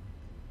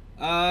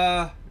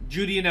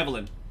 Judy and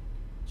Evelyn.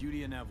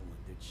 Judy and Evelyn,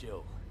 they're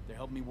chill. They're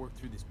helping me work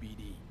through this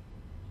BD.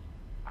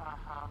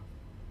 Uh-huh.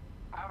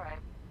 Alright.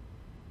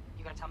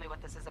 You gonna tell me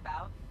what this is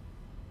about?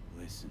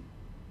 Listen,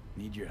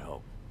 need your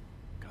help.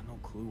 Got no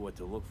clue what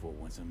to look for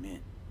once I'm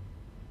in.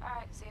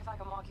 Alright, see if I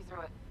can walk you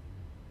through it.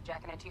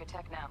 Jacking into your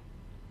tech now.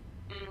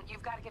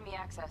 You've got to give me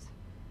access.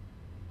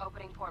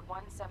 Opening port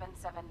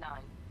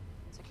 1779.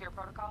 Secure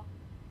protocol?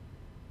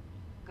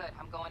 Good,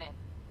 I'm going in.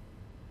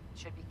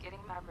 Should be getting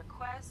my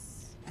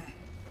requests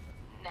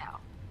now.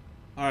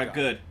 Alright,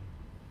 good.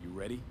 You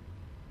ready?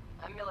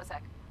 A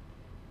millisec.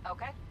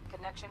 Okay,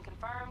 connection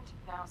confirmed.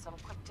 Now some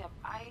quick temp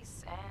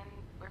ice and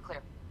we're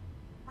clear.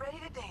 Ready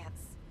to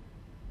dance.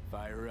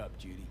 Fire up,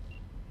 Judy.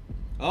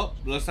 Oh,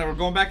 looks like we're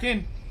going back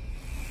in.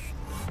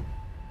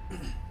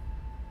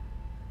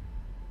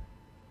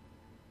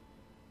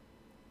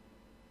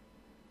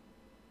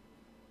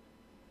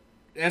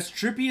 As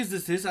trippy as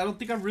this is, I don't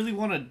think I really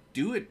want to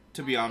do it,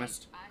 to be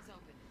honest. Eyes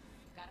open.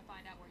 Gotta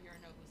find out where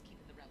Yorinobu's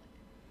keeping the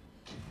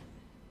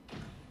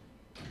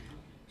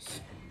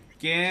relic.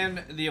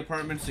 Scan the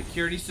apartment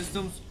security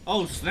systems.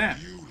 Oh, snap.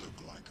 You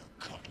look like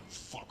a cut of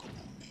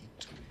fuckable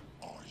meat,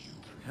 are you?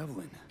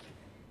 Evelyn.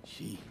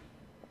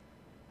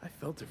 I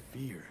felt her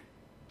fear.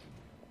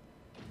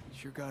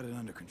 Sure got it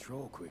under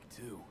control quick,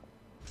 too.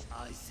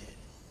 I said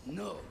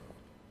no.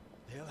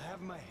 They'll have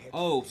my head.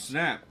 Oh,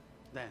 snap.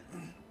 Then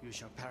you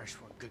shall perish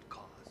for a good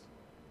cause.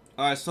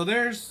 Alright, so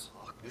there's...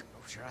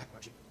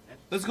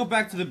 Let's go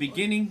back to the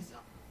beginning.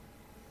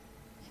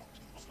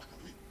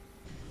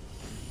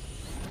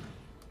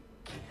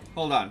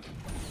 Hold on.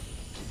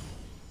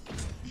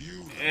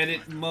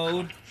 Edit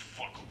mode.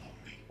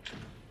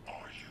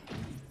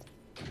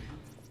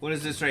 What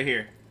is this right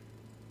here?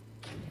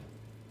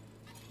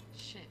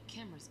 Shit,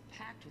 camera's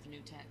packed with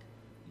new tech.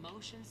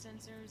 Motion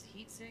sensors,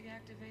 heat sig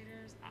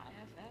activators,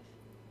 IFF.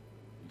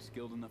 You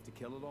skilled enough to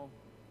kill it all?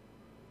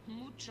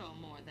 Mucho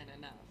more than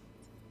enough.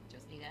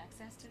 Just need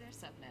access to their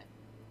subnet.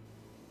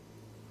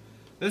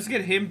 Let's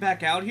get him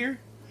back out here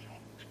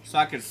so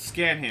I can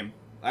scan him.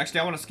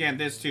 Actually, I want to scan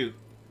this too.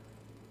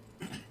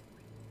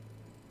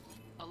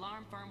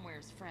 Alarm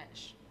firmware's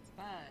fresh,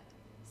 but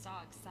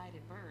saw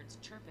excited birds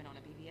chirping on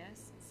a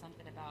BBS.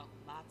 Something about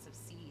lots of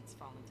seeds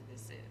falling to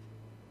this sieve.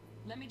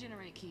 Let me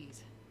generate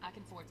keys. I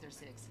can forge their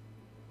SIGs.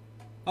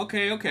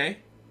 Okay, okay.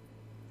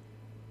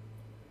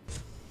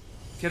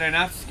 Can I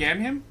not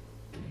scan him?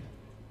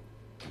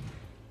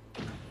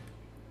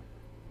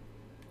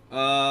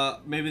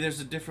 Maybe there's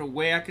a different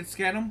way I could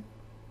scan him?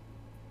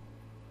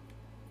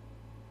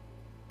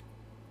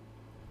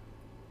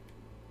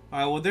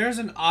 Alright, well there's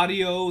an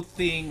audio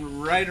thing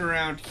right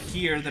around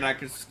here that I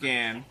could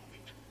scan.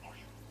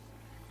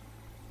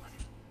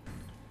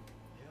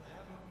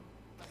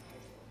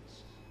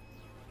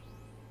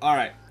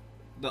 Alright.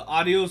 The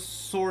audio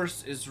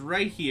source is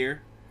right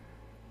here.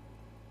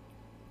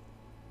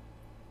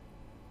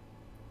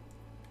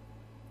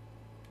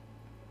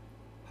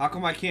 How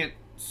come I can't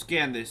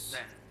scan this?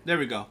 There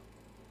we go.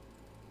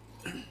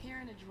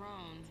 Hearing a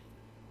drone.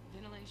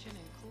 Ventilation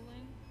and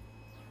cooling.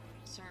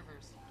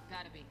 Servers.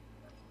 Gotta be.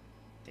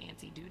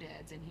 Fancy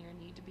doodads in here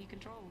need to be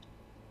controlled.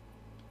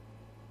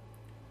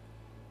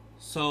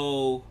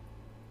 So...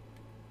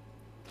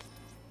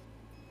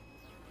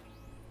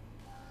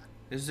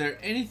 is there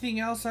anything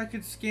else I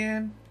could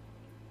scan?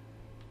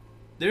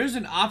 There's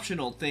an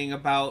optional thing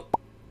about...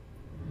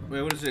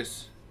 wait, what is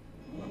this?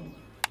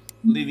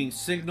 Leaving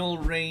signal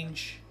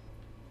range.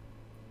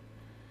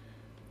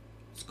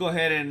 Let's go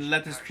ahead and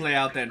let this play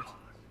out then.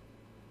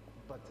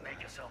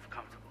 Make yourself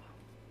comfortable.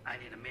 I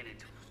need a minute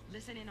to...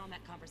 Listen in on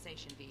that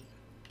conversation, V.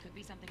 Could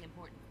be something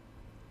important.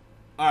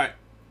 Alright.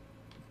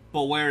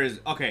 But where is...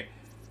 Okay.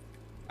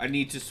 I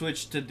need to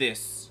switch to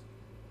this.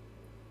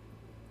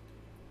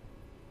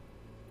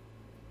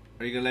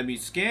 Are you gonna let me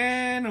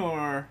scan,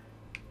 or...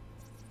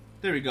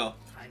 There we go.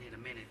 I need a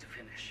minute to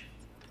finish.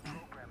 The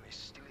program is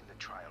still in the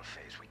trial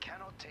phase. We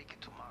cannot take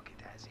it to market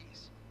as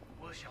is.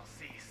 We shall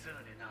see soon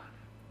enough.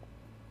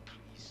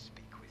 Please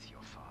speak with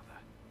your father.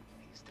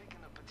 He's taken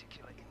a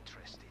particular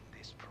interest in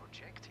this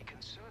project. He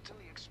can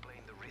certainly explain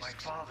the risks. My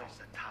father's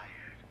a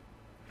tired,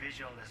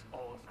 visionless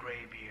old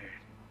graybeard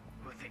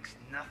who thinks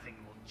nothing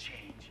will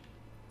change,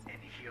 and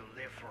he'll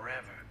live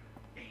forever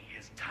in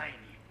his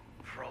tiny,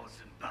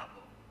 frozen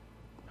bubble.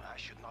 I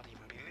should not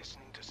even be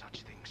listening to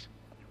such things.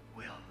 You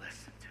will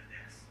listen to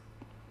this.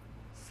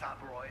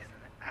 Saburo is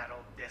an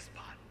adult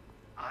despot,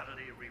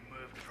 utterly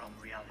removed from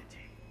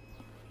reality.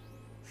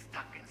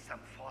 Stuck in some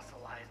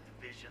fossilized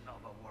vision of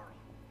a world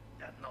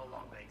that no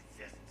longer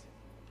exists.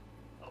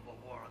 Of a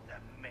world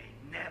that may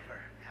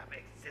never have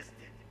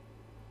existed.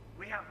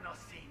 We have not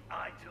seen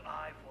eye to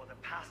eye for the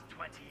past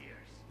 20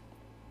 years.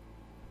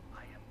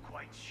 I am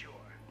quite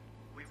sure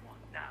we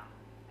want now.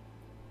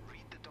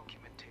 Read the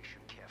documentation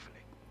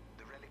carefully.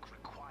 The relic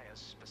requires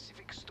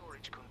specific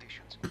storage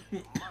conditions.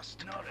 You must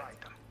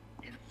provide them.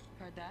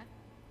 Heard that?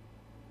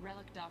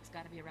 Relic docs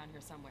gotta be around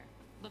here somewhere.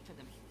 Look for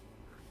them.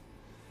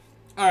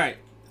 Alright.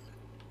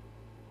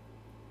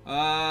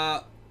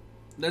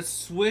 Let's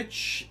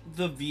switch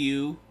the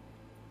view.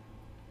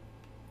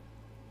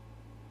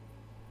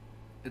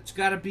 It's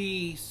gotta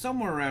be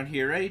somewhere around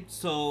here, right?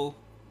 So...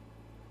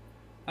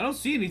 I don't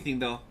see anything,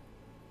 though.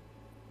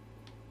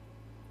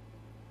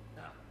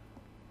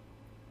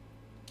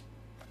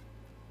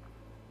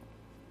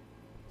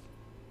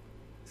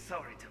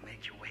 Sorry to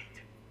make you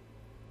wait.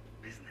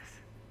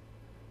 Business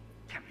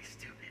can be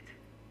stupid.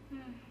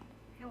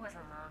 It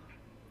wasn't long.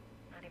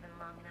 Not even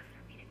long enough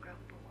for me to grow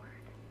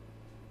bored.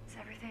 Is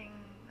everything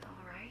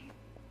alright?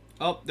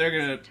 Oh, they're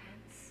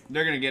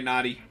gonna get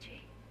naughty.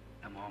 Catchy.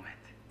 A moment.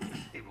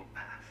 It will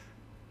pass.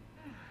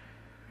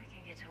 I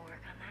can get to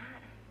work on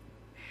that.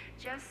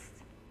 Just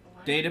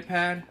one Data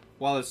pad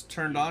while it's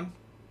turned on.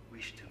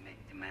 Wish to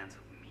make demands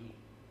of me.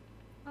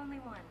 Only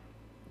one.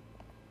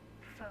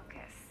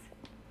 Focus.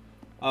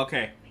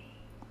 Okay.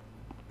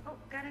 Oh,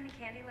 got any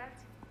candy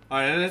left?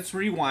 Alright, let's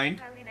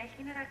rewind.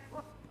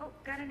 Oh,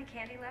 got any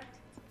candy left?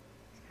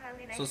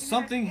 So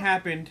something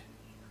happened.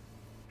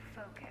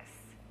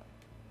 Focus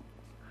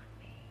on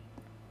me.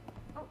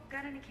 Oh,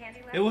 got any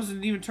candy left? It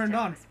wasn't even turned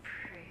on. That was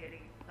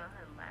pretty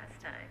fun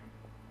last time.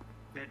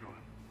 Bedroom.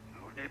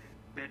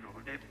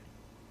 Bedroom.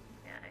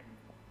 Yeah,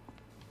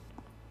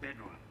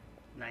 Bedroom.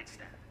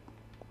 Nightstand.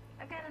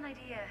 I've got an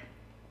idea.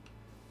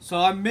 So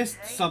I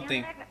missed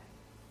something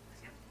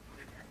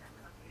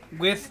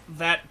with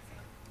that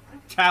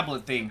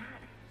tablet thing.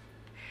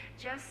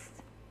 Just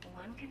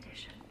one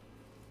condition.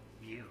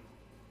 You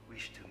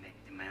wish to make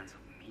demands of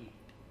me.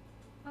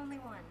 Only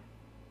one.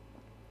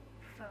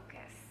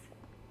 Focus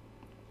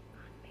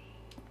on me.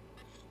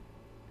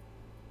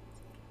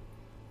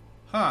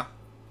 Huh.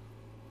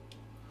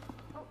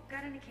 Oh,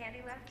 got any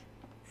candy left?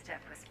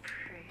 Stuff was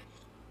pretty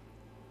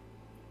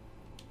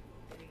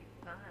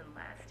fun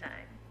last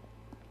time.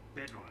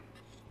 Bedroom.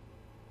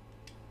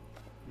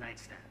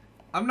 Nightstand.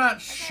 I'm not I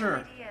got sure.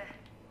 an idea.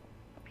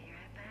 Be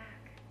right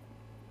back.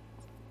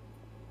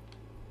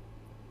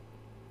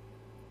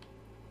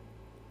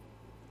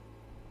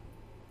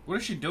 What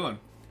is she doing?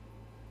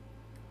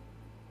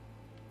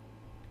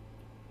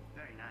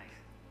 Very nice.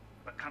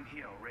 But come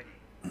here already.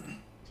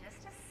 Just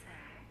a sec.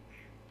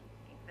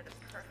 Looking for the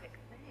perfect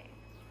thing.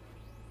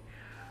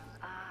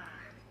 Ah,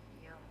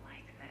 you'll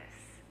like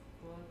this.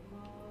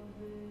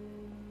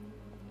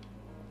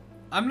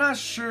 I'm not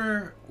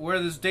sure where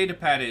this data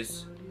pad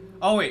is.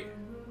 Oh, wait.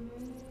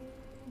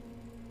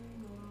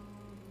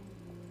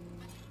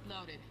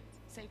 Loaded.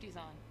 Safety's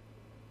on.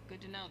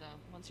 Good to know, though.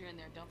 Once you're in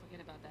there, don't forget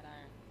about that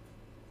iron.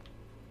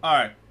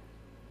 Alright.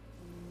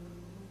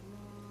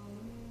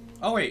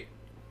 Oh, wait.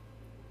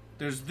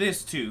 There's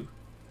this, too.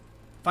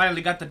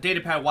 Finally got the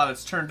data pad while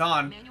it's turned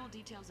on. Manual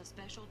details a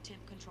special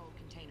temp-controlled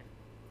container.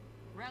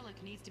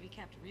 Relic needs to be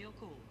kept real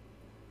cool.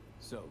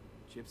 So,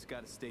 chips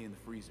gotta stay in the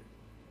freezer.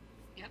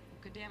 Yep,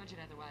 could damage it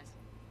otherwise.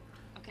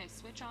 Okay,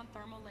 switch on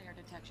thermal layer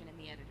detection in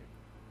the editor.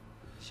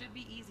 Should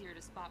be easier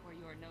to spot where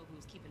you are know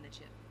who's keeping the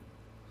chip.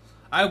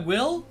 I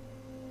will,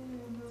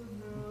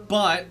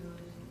 but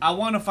I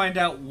want to find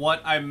out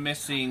what I'm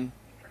missing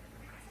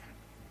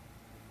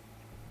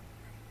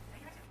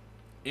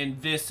in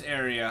this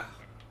area.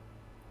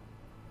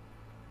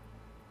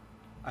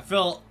 I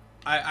feel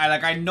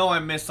I know I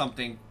missed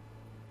something.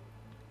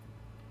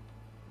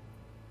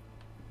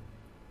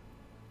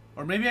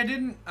 Or maybe I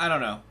didn't. I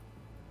don't know.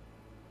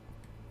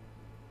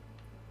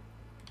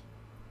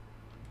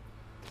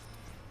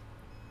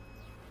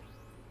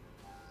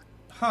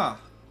 Huh.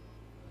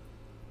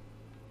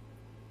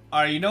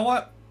 Alright, you know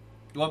what?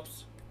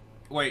 Whoops.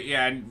 Wait,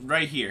 yeah,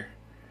 right here.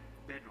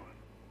 Bedroom.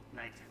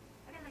 Nightstand.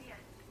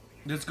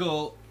 Let's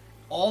go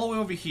all the way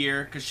over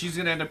here, because she's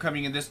going to end up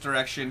coming in this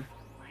direction.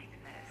 Like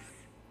this.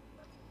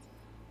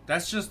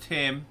 That's just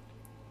him.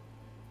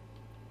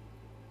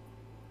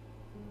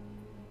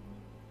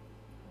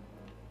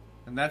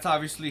 And that's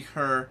obviously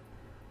her.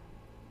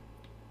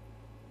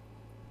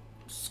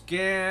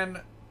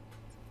 Scan.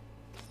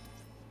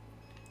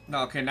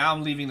 No, okay, now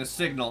I'm leaving the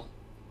signal.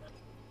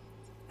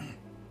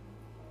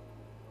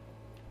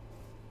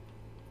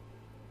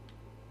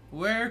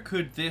 Where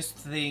could this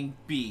thing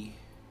be?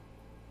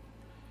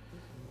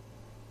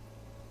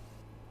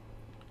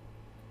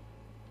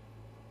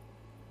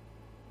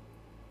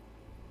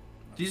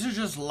 These are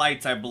just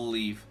lights, I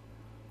believe.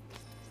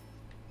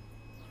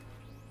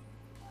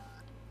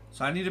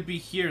 So I need to be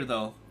here,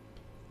 though.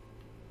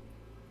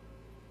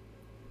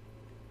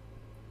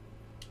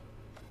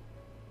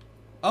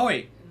 Oh,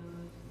 wait.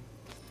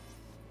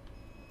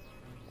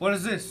 What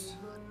is this?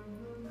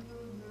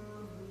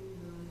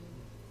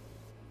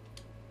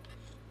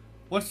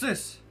 What's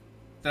this?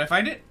 Did I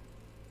find it?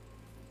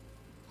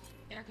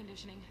 Air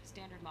conditioning,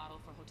 standard model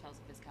for hotels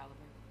of this caliber.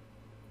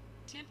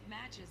 Temp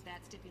matches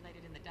that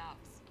stipulated in the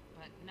docs,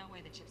 but no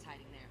way the chip's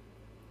hiding there.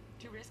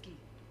 Too risky.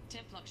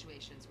 Temp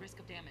fluctuations, risk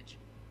of damage.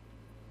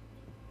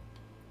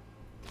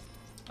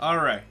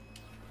 Alright.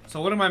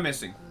 So what am I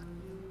missing?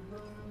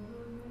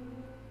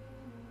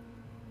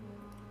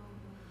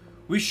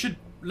 We should...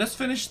 Let's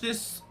finish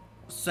this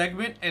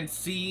segment and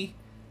see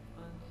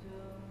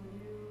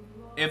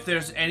if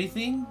there's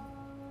anything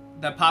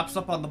that pops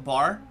up on the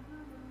bar.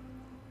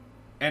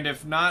 And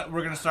if not,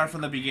 we're gonna start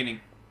from the beginning.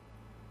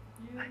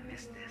 I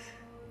missed this.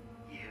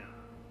 You.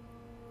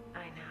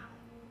 I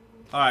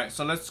know. Alright,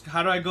 so let's...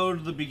 How do I go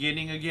to the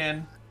beginning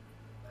again?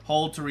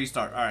 Hold to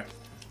restart. Alright.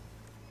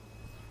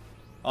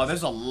 Oh,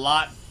 there's a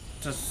lot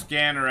to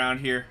scan around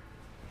here.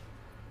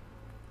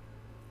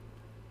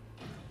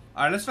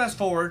 Alright, let's fast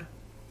forward.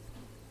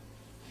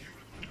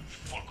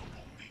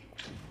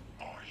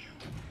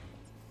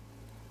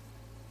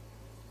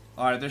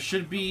 Alright, there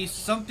should be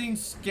something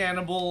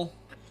scannable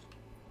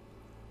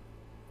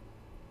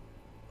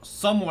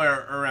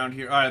somewhere around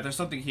here. Alright, there's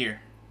something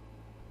here.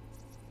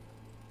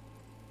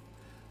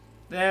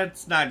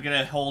 That's not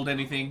gonna hold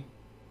anything.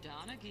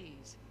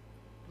 Donaghy's.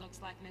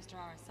 Looks like Mr.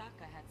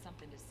 Arasaka had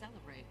something to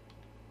celebrate.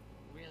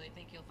 Really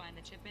think you'll find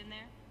the chip in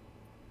there?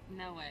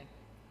 No way.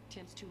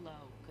 Temp's too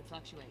low. Could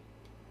fluctuate.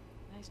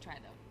 Nice try,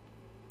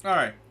 though.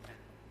 Alright.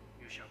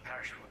 You shall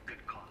perish for a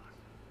good cause.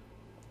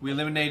 We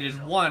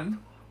eliminated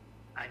one.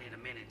 I need a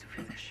minute to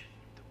finish.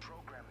 The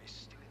program is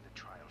still in the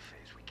trial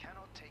phase. We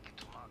cannot take it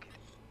to market.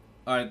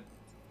 Alright.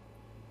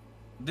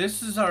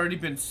 This has already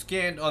been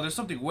scanned. Oh, there's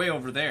something way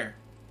over there.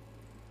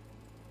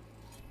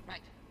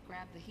 Right.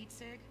 Grab the heat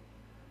sig.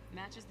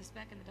 Matches the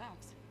spec in the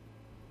docs.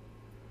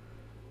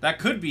 That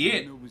could be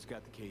it. Nobu's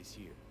got the case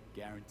here.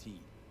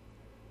 Guaranteed.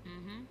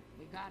 Mm-hmm.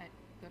 We got it.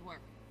 Good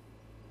work.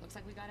 Looks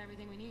like we got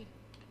everything we need.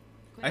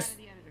 Quit I out of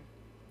the editor.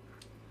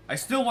 I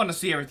still want to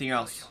see everything We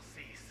else. shall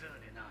see soon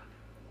enough.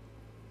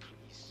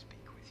 Please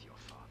speak with your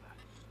father.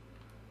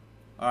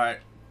 Alright.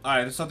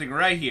 Alright, there's something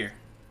right here.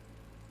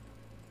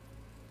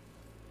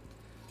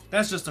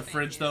 That's just a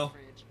fridge, though.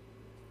 Fridge.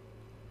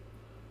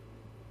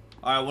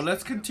 Alright, well,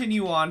 let's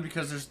continue on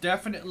because there's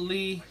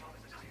definitely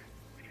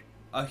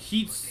a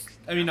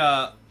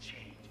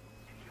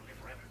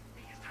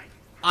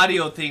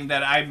audio thing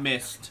that I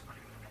missed.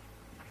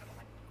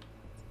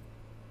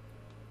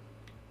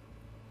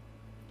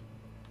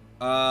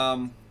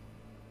 Never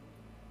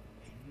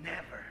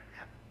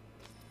have.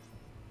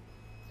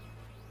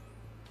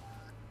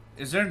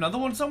 Is there another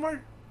one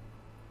somewhere?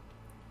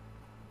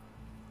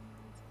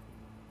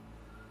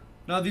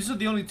 No, these are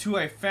the only two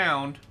I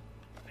found.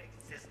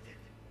 Existed.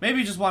 Maybe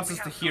he just wants We us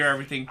to have hear not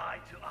everything. seen eye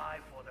to eye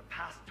for the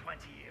past 20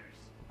 years.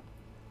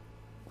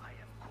 I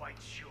am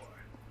quite sure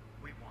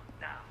we want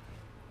now.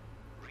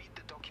 Read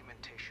the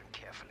documentation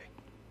carefully.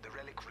 The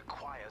relic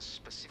requires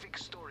specific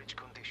storage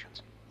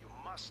conditions. You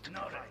must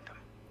Noted. provide them.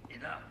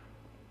 Enough.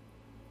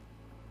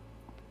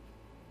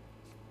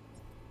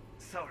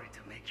 Sorry to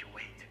make you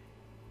wait.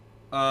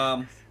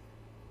 Can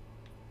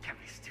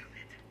be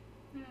stupid.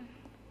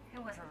 It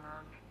wasn't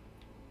long.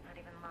 Not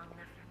even long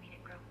enough for me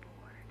to grow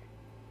bored.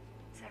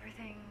 Is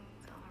everything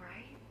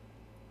alright?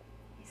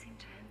 You seem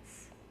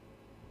tense.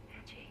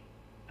 Edgy.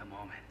 A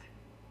moment.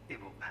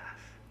 It will pass.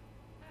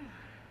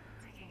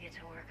 I can get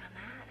to work on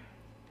that.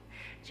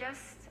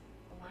 Just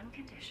one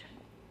condition.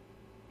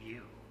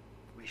 You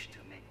wish to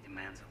make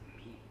demands of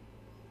me.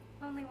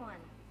 Only one.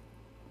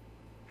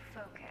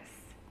 Focus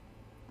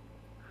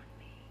on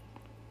me.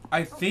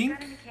 I Oh, think...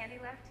 got any candy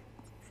left?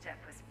 Stuff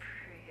was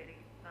pretty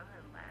fun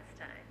last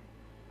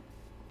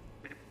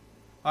time.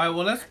 Alright,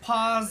 well, let's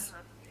pause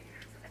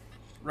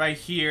right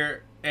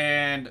here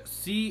and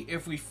see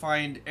if we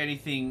find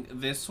anything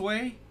this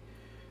way.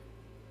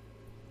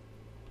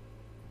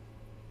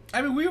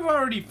 I mean, we've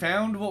already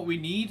found what we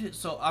need,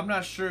 so I'm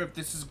not sure if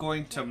this is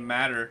going to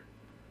matter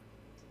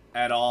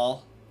at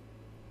all.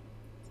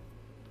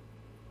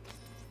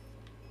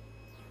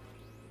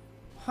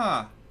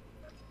 Huh.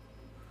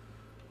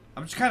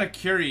 I'm just kind of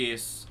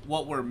curious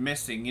what we're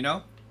missing, you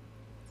know?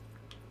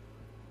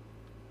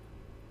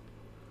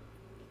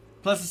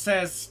 Plus it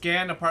says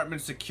scan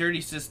apartment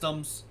security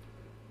systems.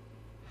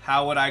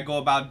 How would I go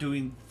about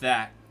doing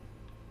that?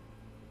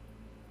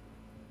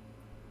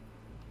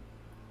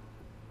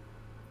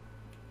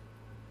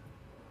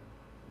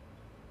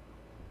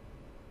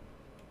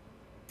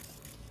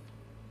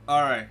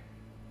 Alright.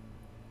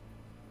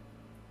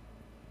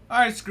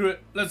 Alright, screw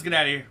it. Let's get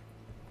out of here.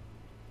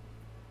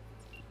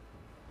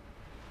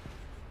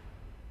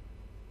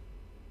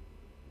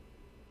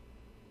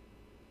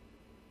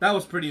 That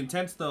was pretty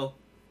intense, though.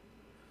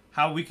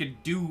 How we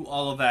could do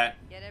all of that.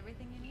 Get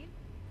everything you need?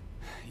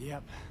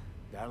 Yep,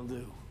 that'll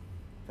do.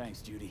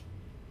 Thanks, Judy.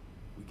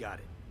 We got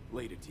it.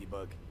 Later,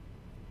 T-Bug.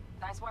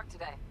 Nice work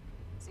today.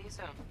 See you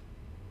soon.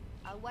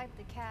 I'll wipe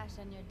the cache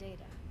on your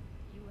data.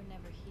 You were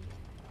never here.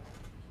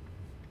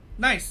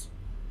 Nice.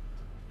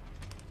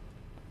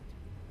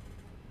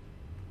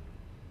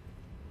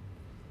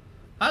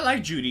 I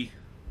like Judy.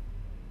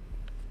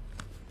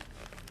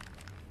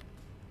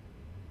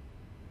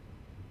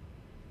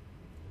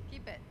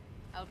 Keep it.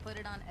 I'll put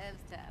it on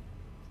Ev's tab.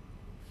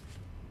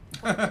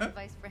 What's the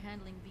advice for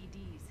handling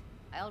BDs?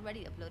 I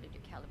already uploaded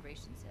your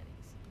calibration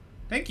settings.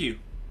 Thank you.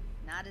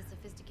 Not as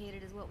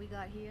sophisticated as what we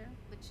got here,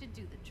 but should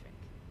do the trick.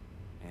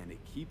 And it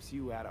keeps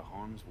you out of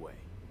harm's way.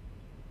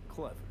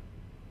 Clever.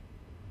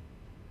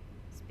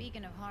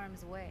 Speaking of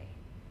harm's way,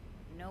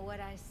 you know what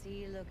I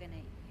see looking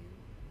at you?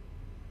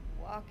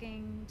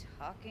 Walking,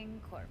 talking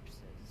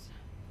corpses.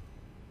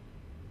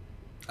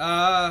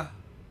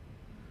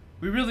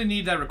 We really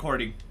need that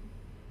recording.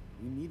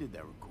 We needed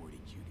that recording,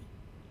 Judy.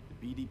 The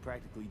BD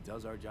practically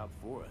does our job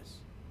for us.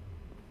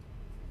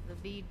 The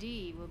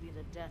BD will be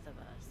the death of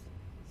us.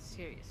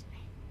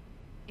 Seriously.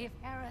 If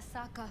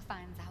Arasaka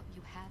finds out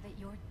you have it,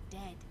 you're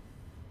dead.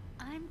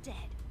 I'm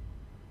dead.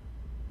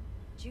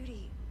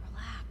 Judy,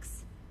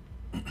 relax.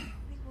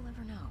 Nobody will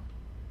ever know.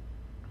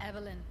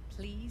 Evelyn,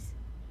 please.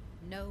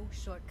 No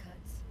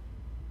shortcuts.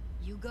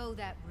 You go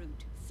that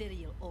route,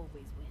 City'll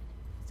always win.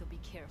 So be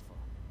careful.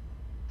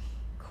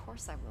 Of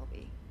course I will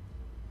be.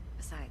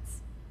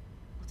 Besides,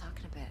 we'll talk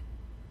in a bit.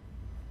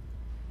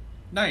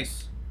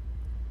 Nice.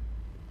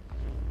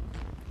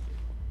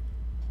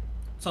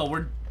 So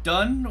we're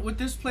done with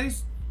this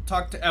place?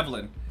 Talk to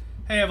Evelyn.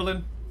 Hey,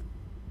 Evelyn.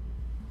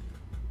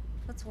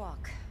 Let's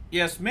walk.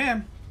 Yes,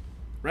 ma'am.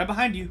 Right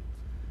behind you.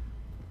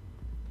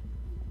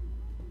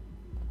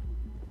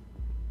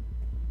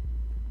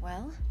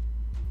 Well,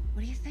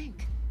 what do you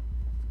think?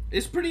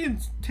 It's pretty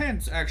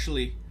intense,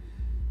 actually.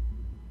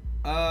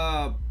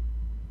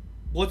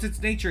 What's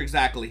its nature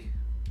exactly?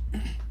 I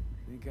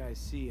think I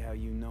see how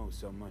you know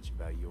so much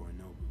about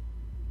Yorinobu.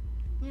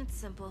 It's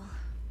simple.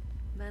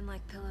 Men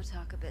like pillow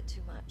talk a bit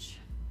too much.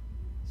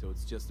 So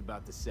it's just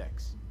about the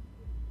sex.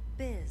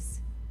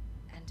 Biz.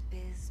 And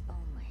biz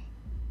only.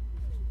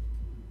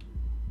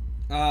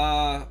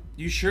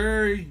 You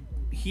sure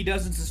he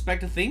doesn't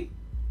suspect a thing?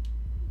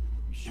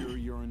 You sure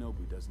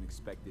Yorinobu doesn't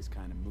expect this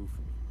kind of move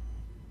from you?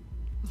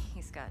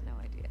 He's got no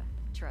idea.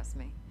 Trust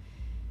me.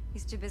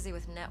 He's too busy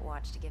with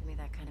Netwatch to give me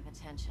that kind of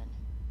attention.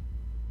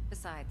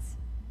 Besides,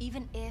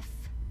 even if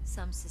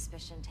some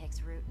suspicion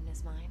takes root in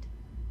his mind,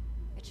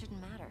 it shouldn't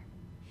matter.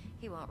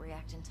 He won't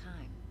react in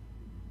time.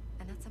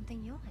 And that's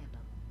something you'll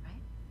handle,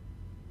 right?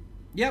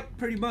 Yep,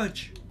 pretty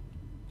much.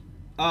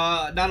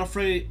 Not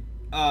afraid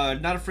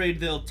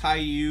they'll tie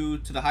you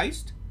to the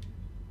heist?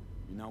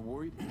 You're not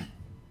worried?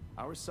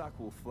 Arasaka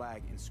will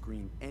flag and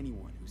screen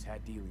anyone who's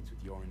had dealings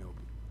with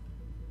Yorinobu.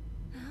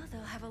 Oh,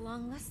 they'll have a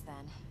long list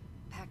then.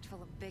 Packed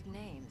full of big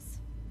names.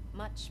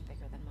 Much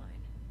bigger than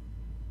mine.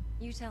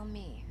 You tell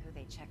me who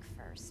they check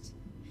first.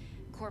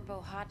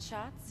 Corpo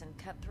hotshots and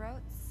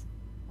cutthroats?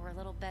 Or a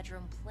little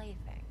bedroom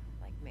plaything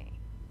like me?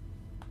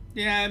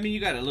 Yeah, I mean, you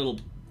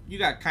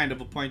got kind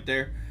of a point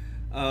there.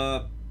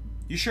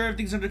 You sure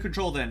everything's under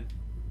control then?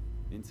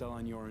 Intel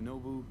on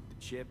Yorinobu, the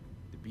chip,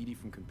 the BD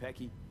from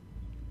Konpeki.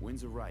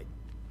 Winds are right.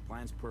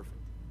 Plan's perfect.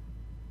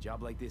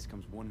 Job like this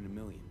comes 1 in a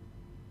million.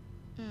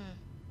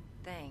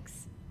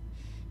 Thanks.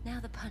 Now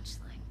the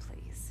punchline,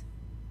 please.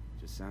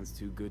 Just sounds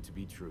too good to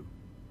be true.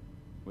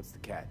 What's the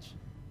catch?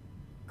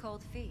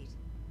 Cold feet.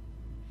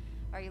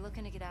 Are you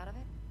looking to get out of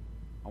it?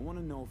 I want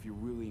to know if you're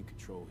really in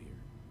control here.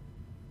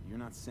 You're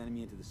not sending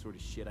me into the sort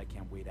of shit I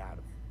can't wait out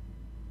of.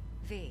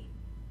 V,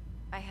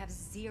 I have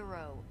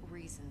 0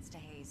 reasons to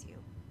haze you.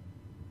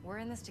 We're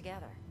in this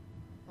together.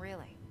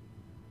 Really.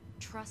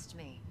 Trust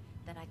me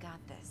that I got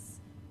this.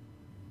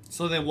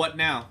 So then what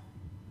now?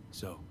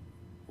 So,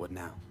 what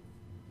now?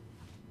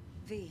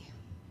 V,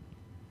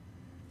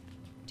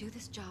 do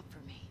this job for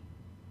me.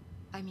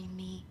 I mean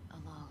me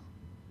alone.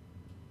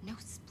 No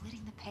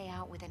splitting the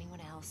payout with anyone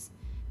else.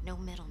 No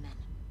middlemen.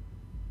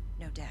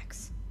 No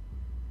decks.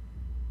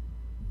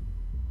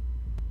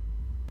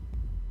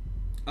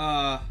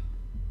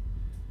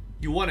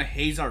 You want to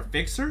haze our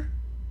fixer?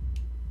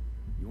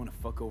 You want to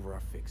fuck over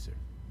our fixer?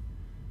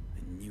 I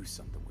knew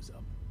something was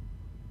up.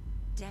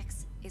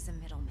 Dex is a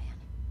middleman.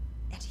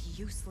 And a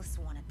useless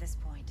one at this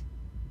point.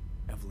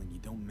 Evelyn, you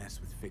don't mess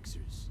with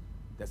fixers.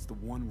 That's the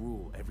one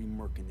rule every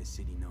merc in this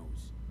city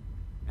knows.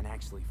 And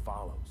actually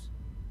follows.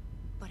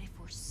 But if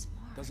we're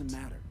smart... Doesn't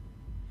matter.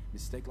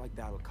 Mistake like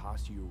that'll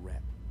cost you your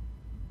rep.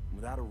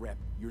 Without a rep,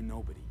 you're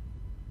nobody.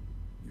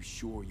 You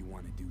sure you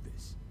want to do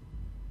this?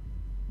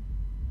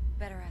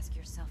 Better ask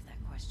yourself that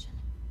question.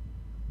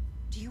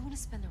 Do you want to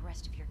spend the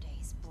rest of your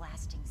days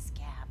blasting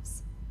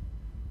scabs?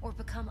 Or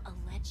become a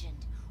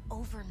legend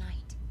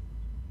overnight?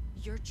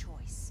 Your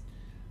choice.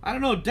 I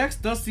don't know, Dex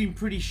does seem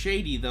pretty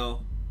shady,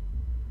 though.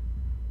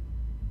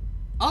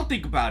 I'll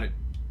think about it.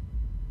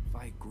 If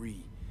I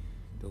agree,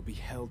 there'll be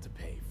hell to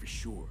pay, for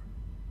sure.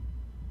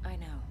 I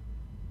know.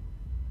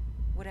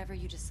 Whatever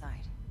you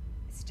decide,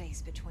 it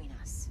stays between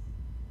us.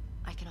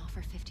 I can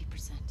offer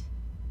 50%.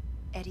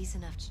 Eddie's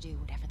enough to do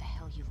whatever the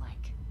hell you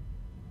like.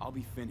 I'll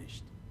be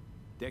finished.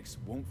 Dex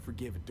won't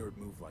forgive a dirt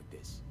move like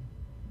this.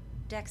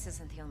 Dex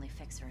isn't the only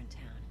fixer in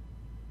town.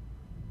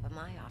 But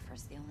my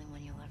offer's the only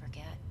one you'll ever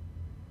get.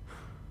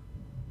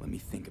 Let me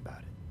think about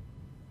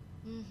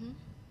it. Mm-hmm.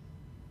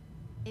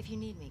 If you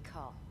need me,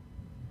 call.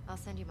 I'll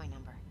send you my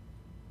number.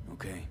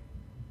 Okay.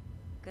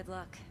 Good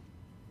luck.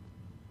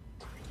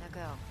 Now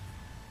go.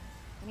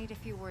 I need a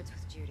few words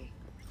with Judy.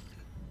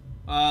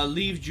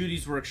 Leave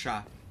Judy's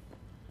workshop.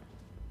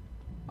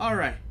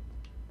 Alright.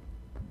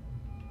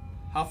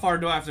 How far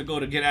do I have to go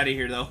to get out of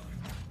here, though?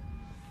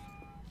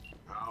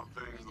 How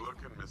things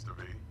looking, Mr.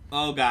 V?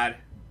 Oh, God.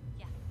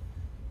 Yeah.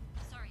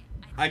 Sorry.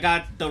 I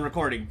got the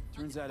recording.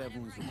 Turns out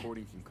everyone's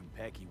recording from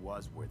Konpeki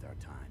was worth our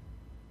time.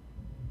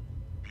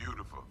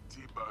 Beautiful.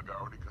 T-Bug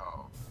already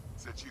called.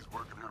 Said she's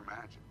working her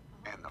magic.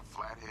 And the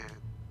flathead?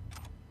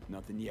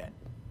 Nothing yet.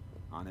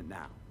 On it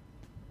now.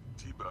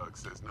 T-Bug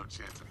says no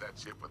chance of that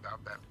ship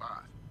without that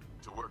bot.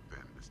 To work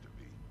then, Mr.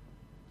 V.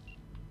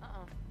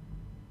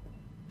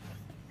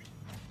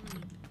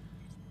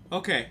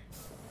 Okay.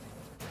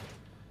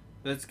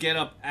 Let's get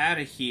up out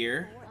of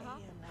here.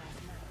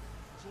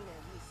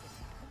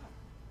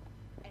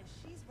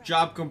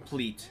 Job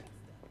complete.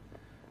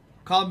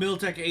 Call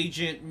Militech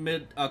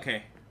agent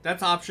okay.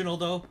 That's optional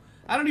though.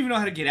 I don't even know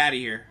how to get out of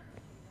here.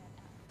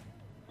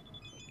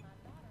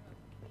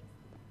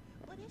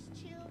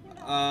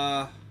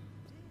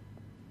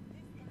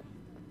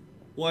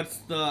 What's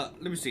the,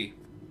 let me see.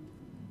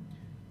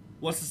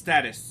 What's the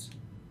status?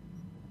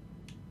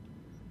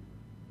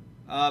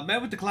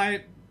 Met with the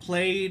client,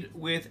 played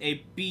with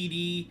a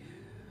BD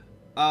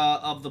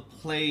of the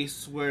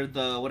place where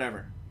the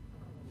whatever.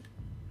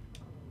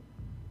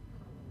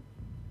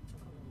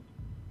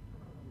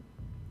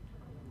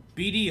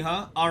 BD,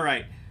 huh?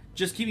 Alright.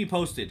 Just keep me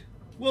posted.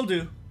 Will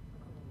do.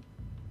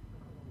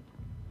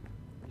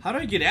 How do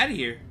I get out of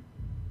here?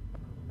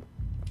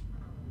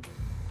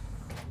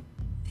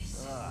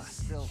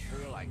 Still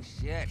feel like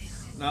shit.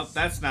 Nope,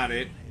 that's not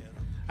it.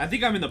 I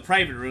think I'm in the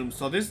private room,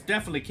 so this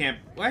definitely can't...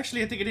 Well,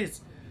 actually, I think it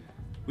is.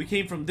 We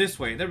came from this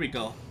way. There we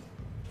go.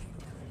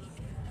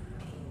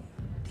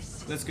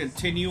 Let's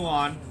continue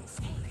on.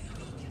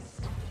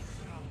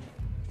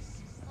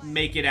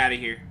 Make it out of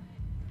here.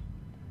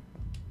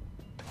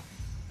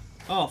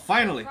 Oh,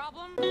 finally.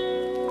 Problem?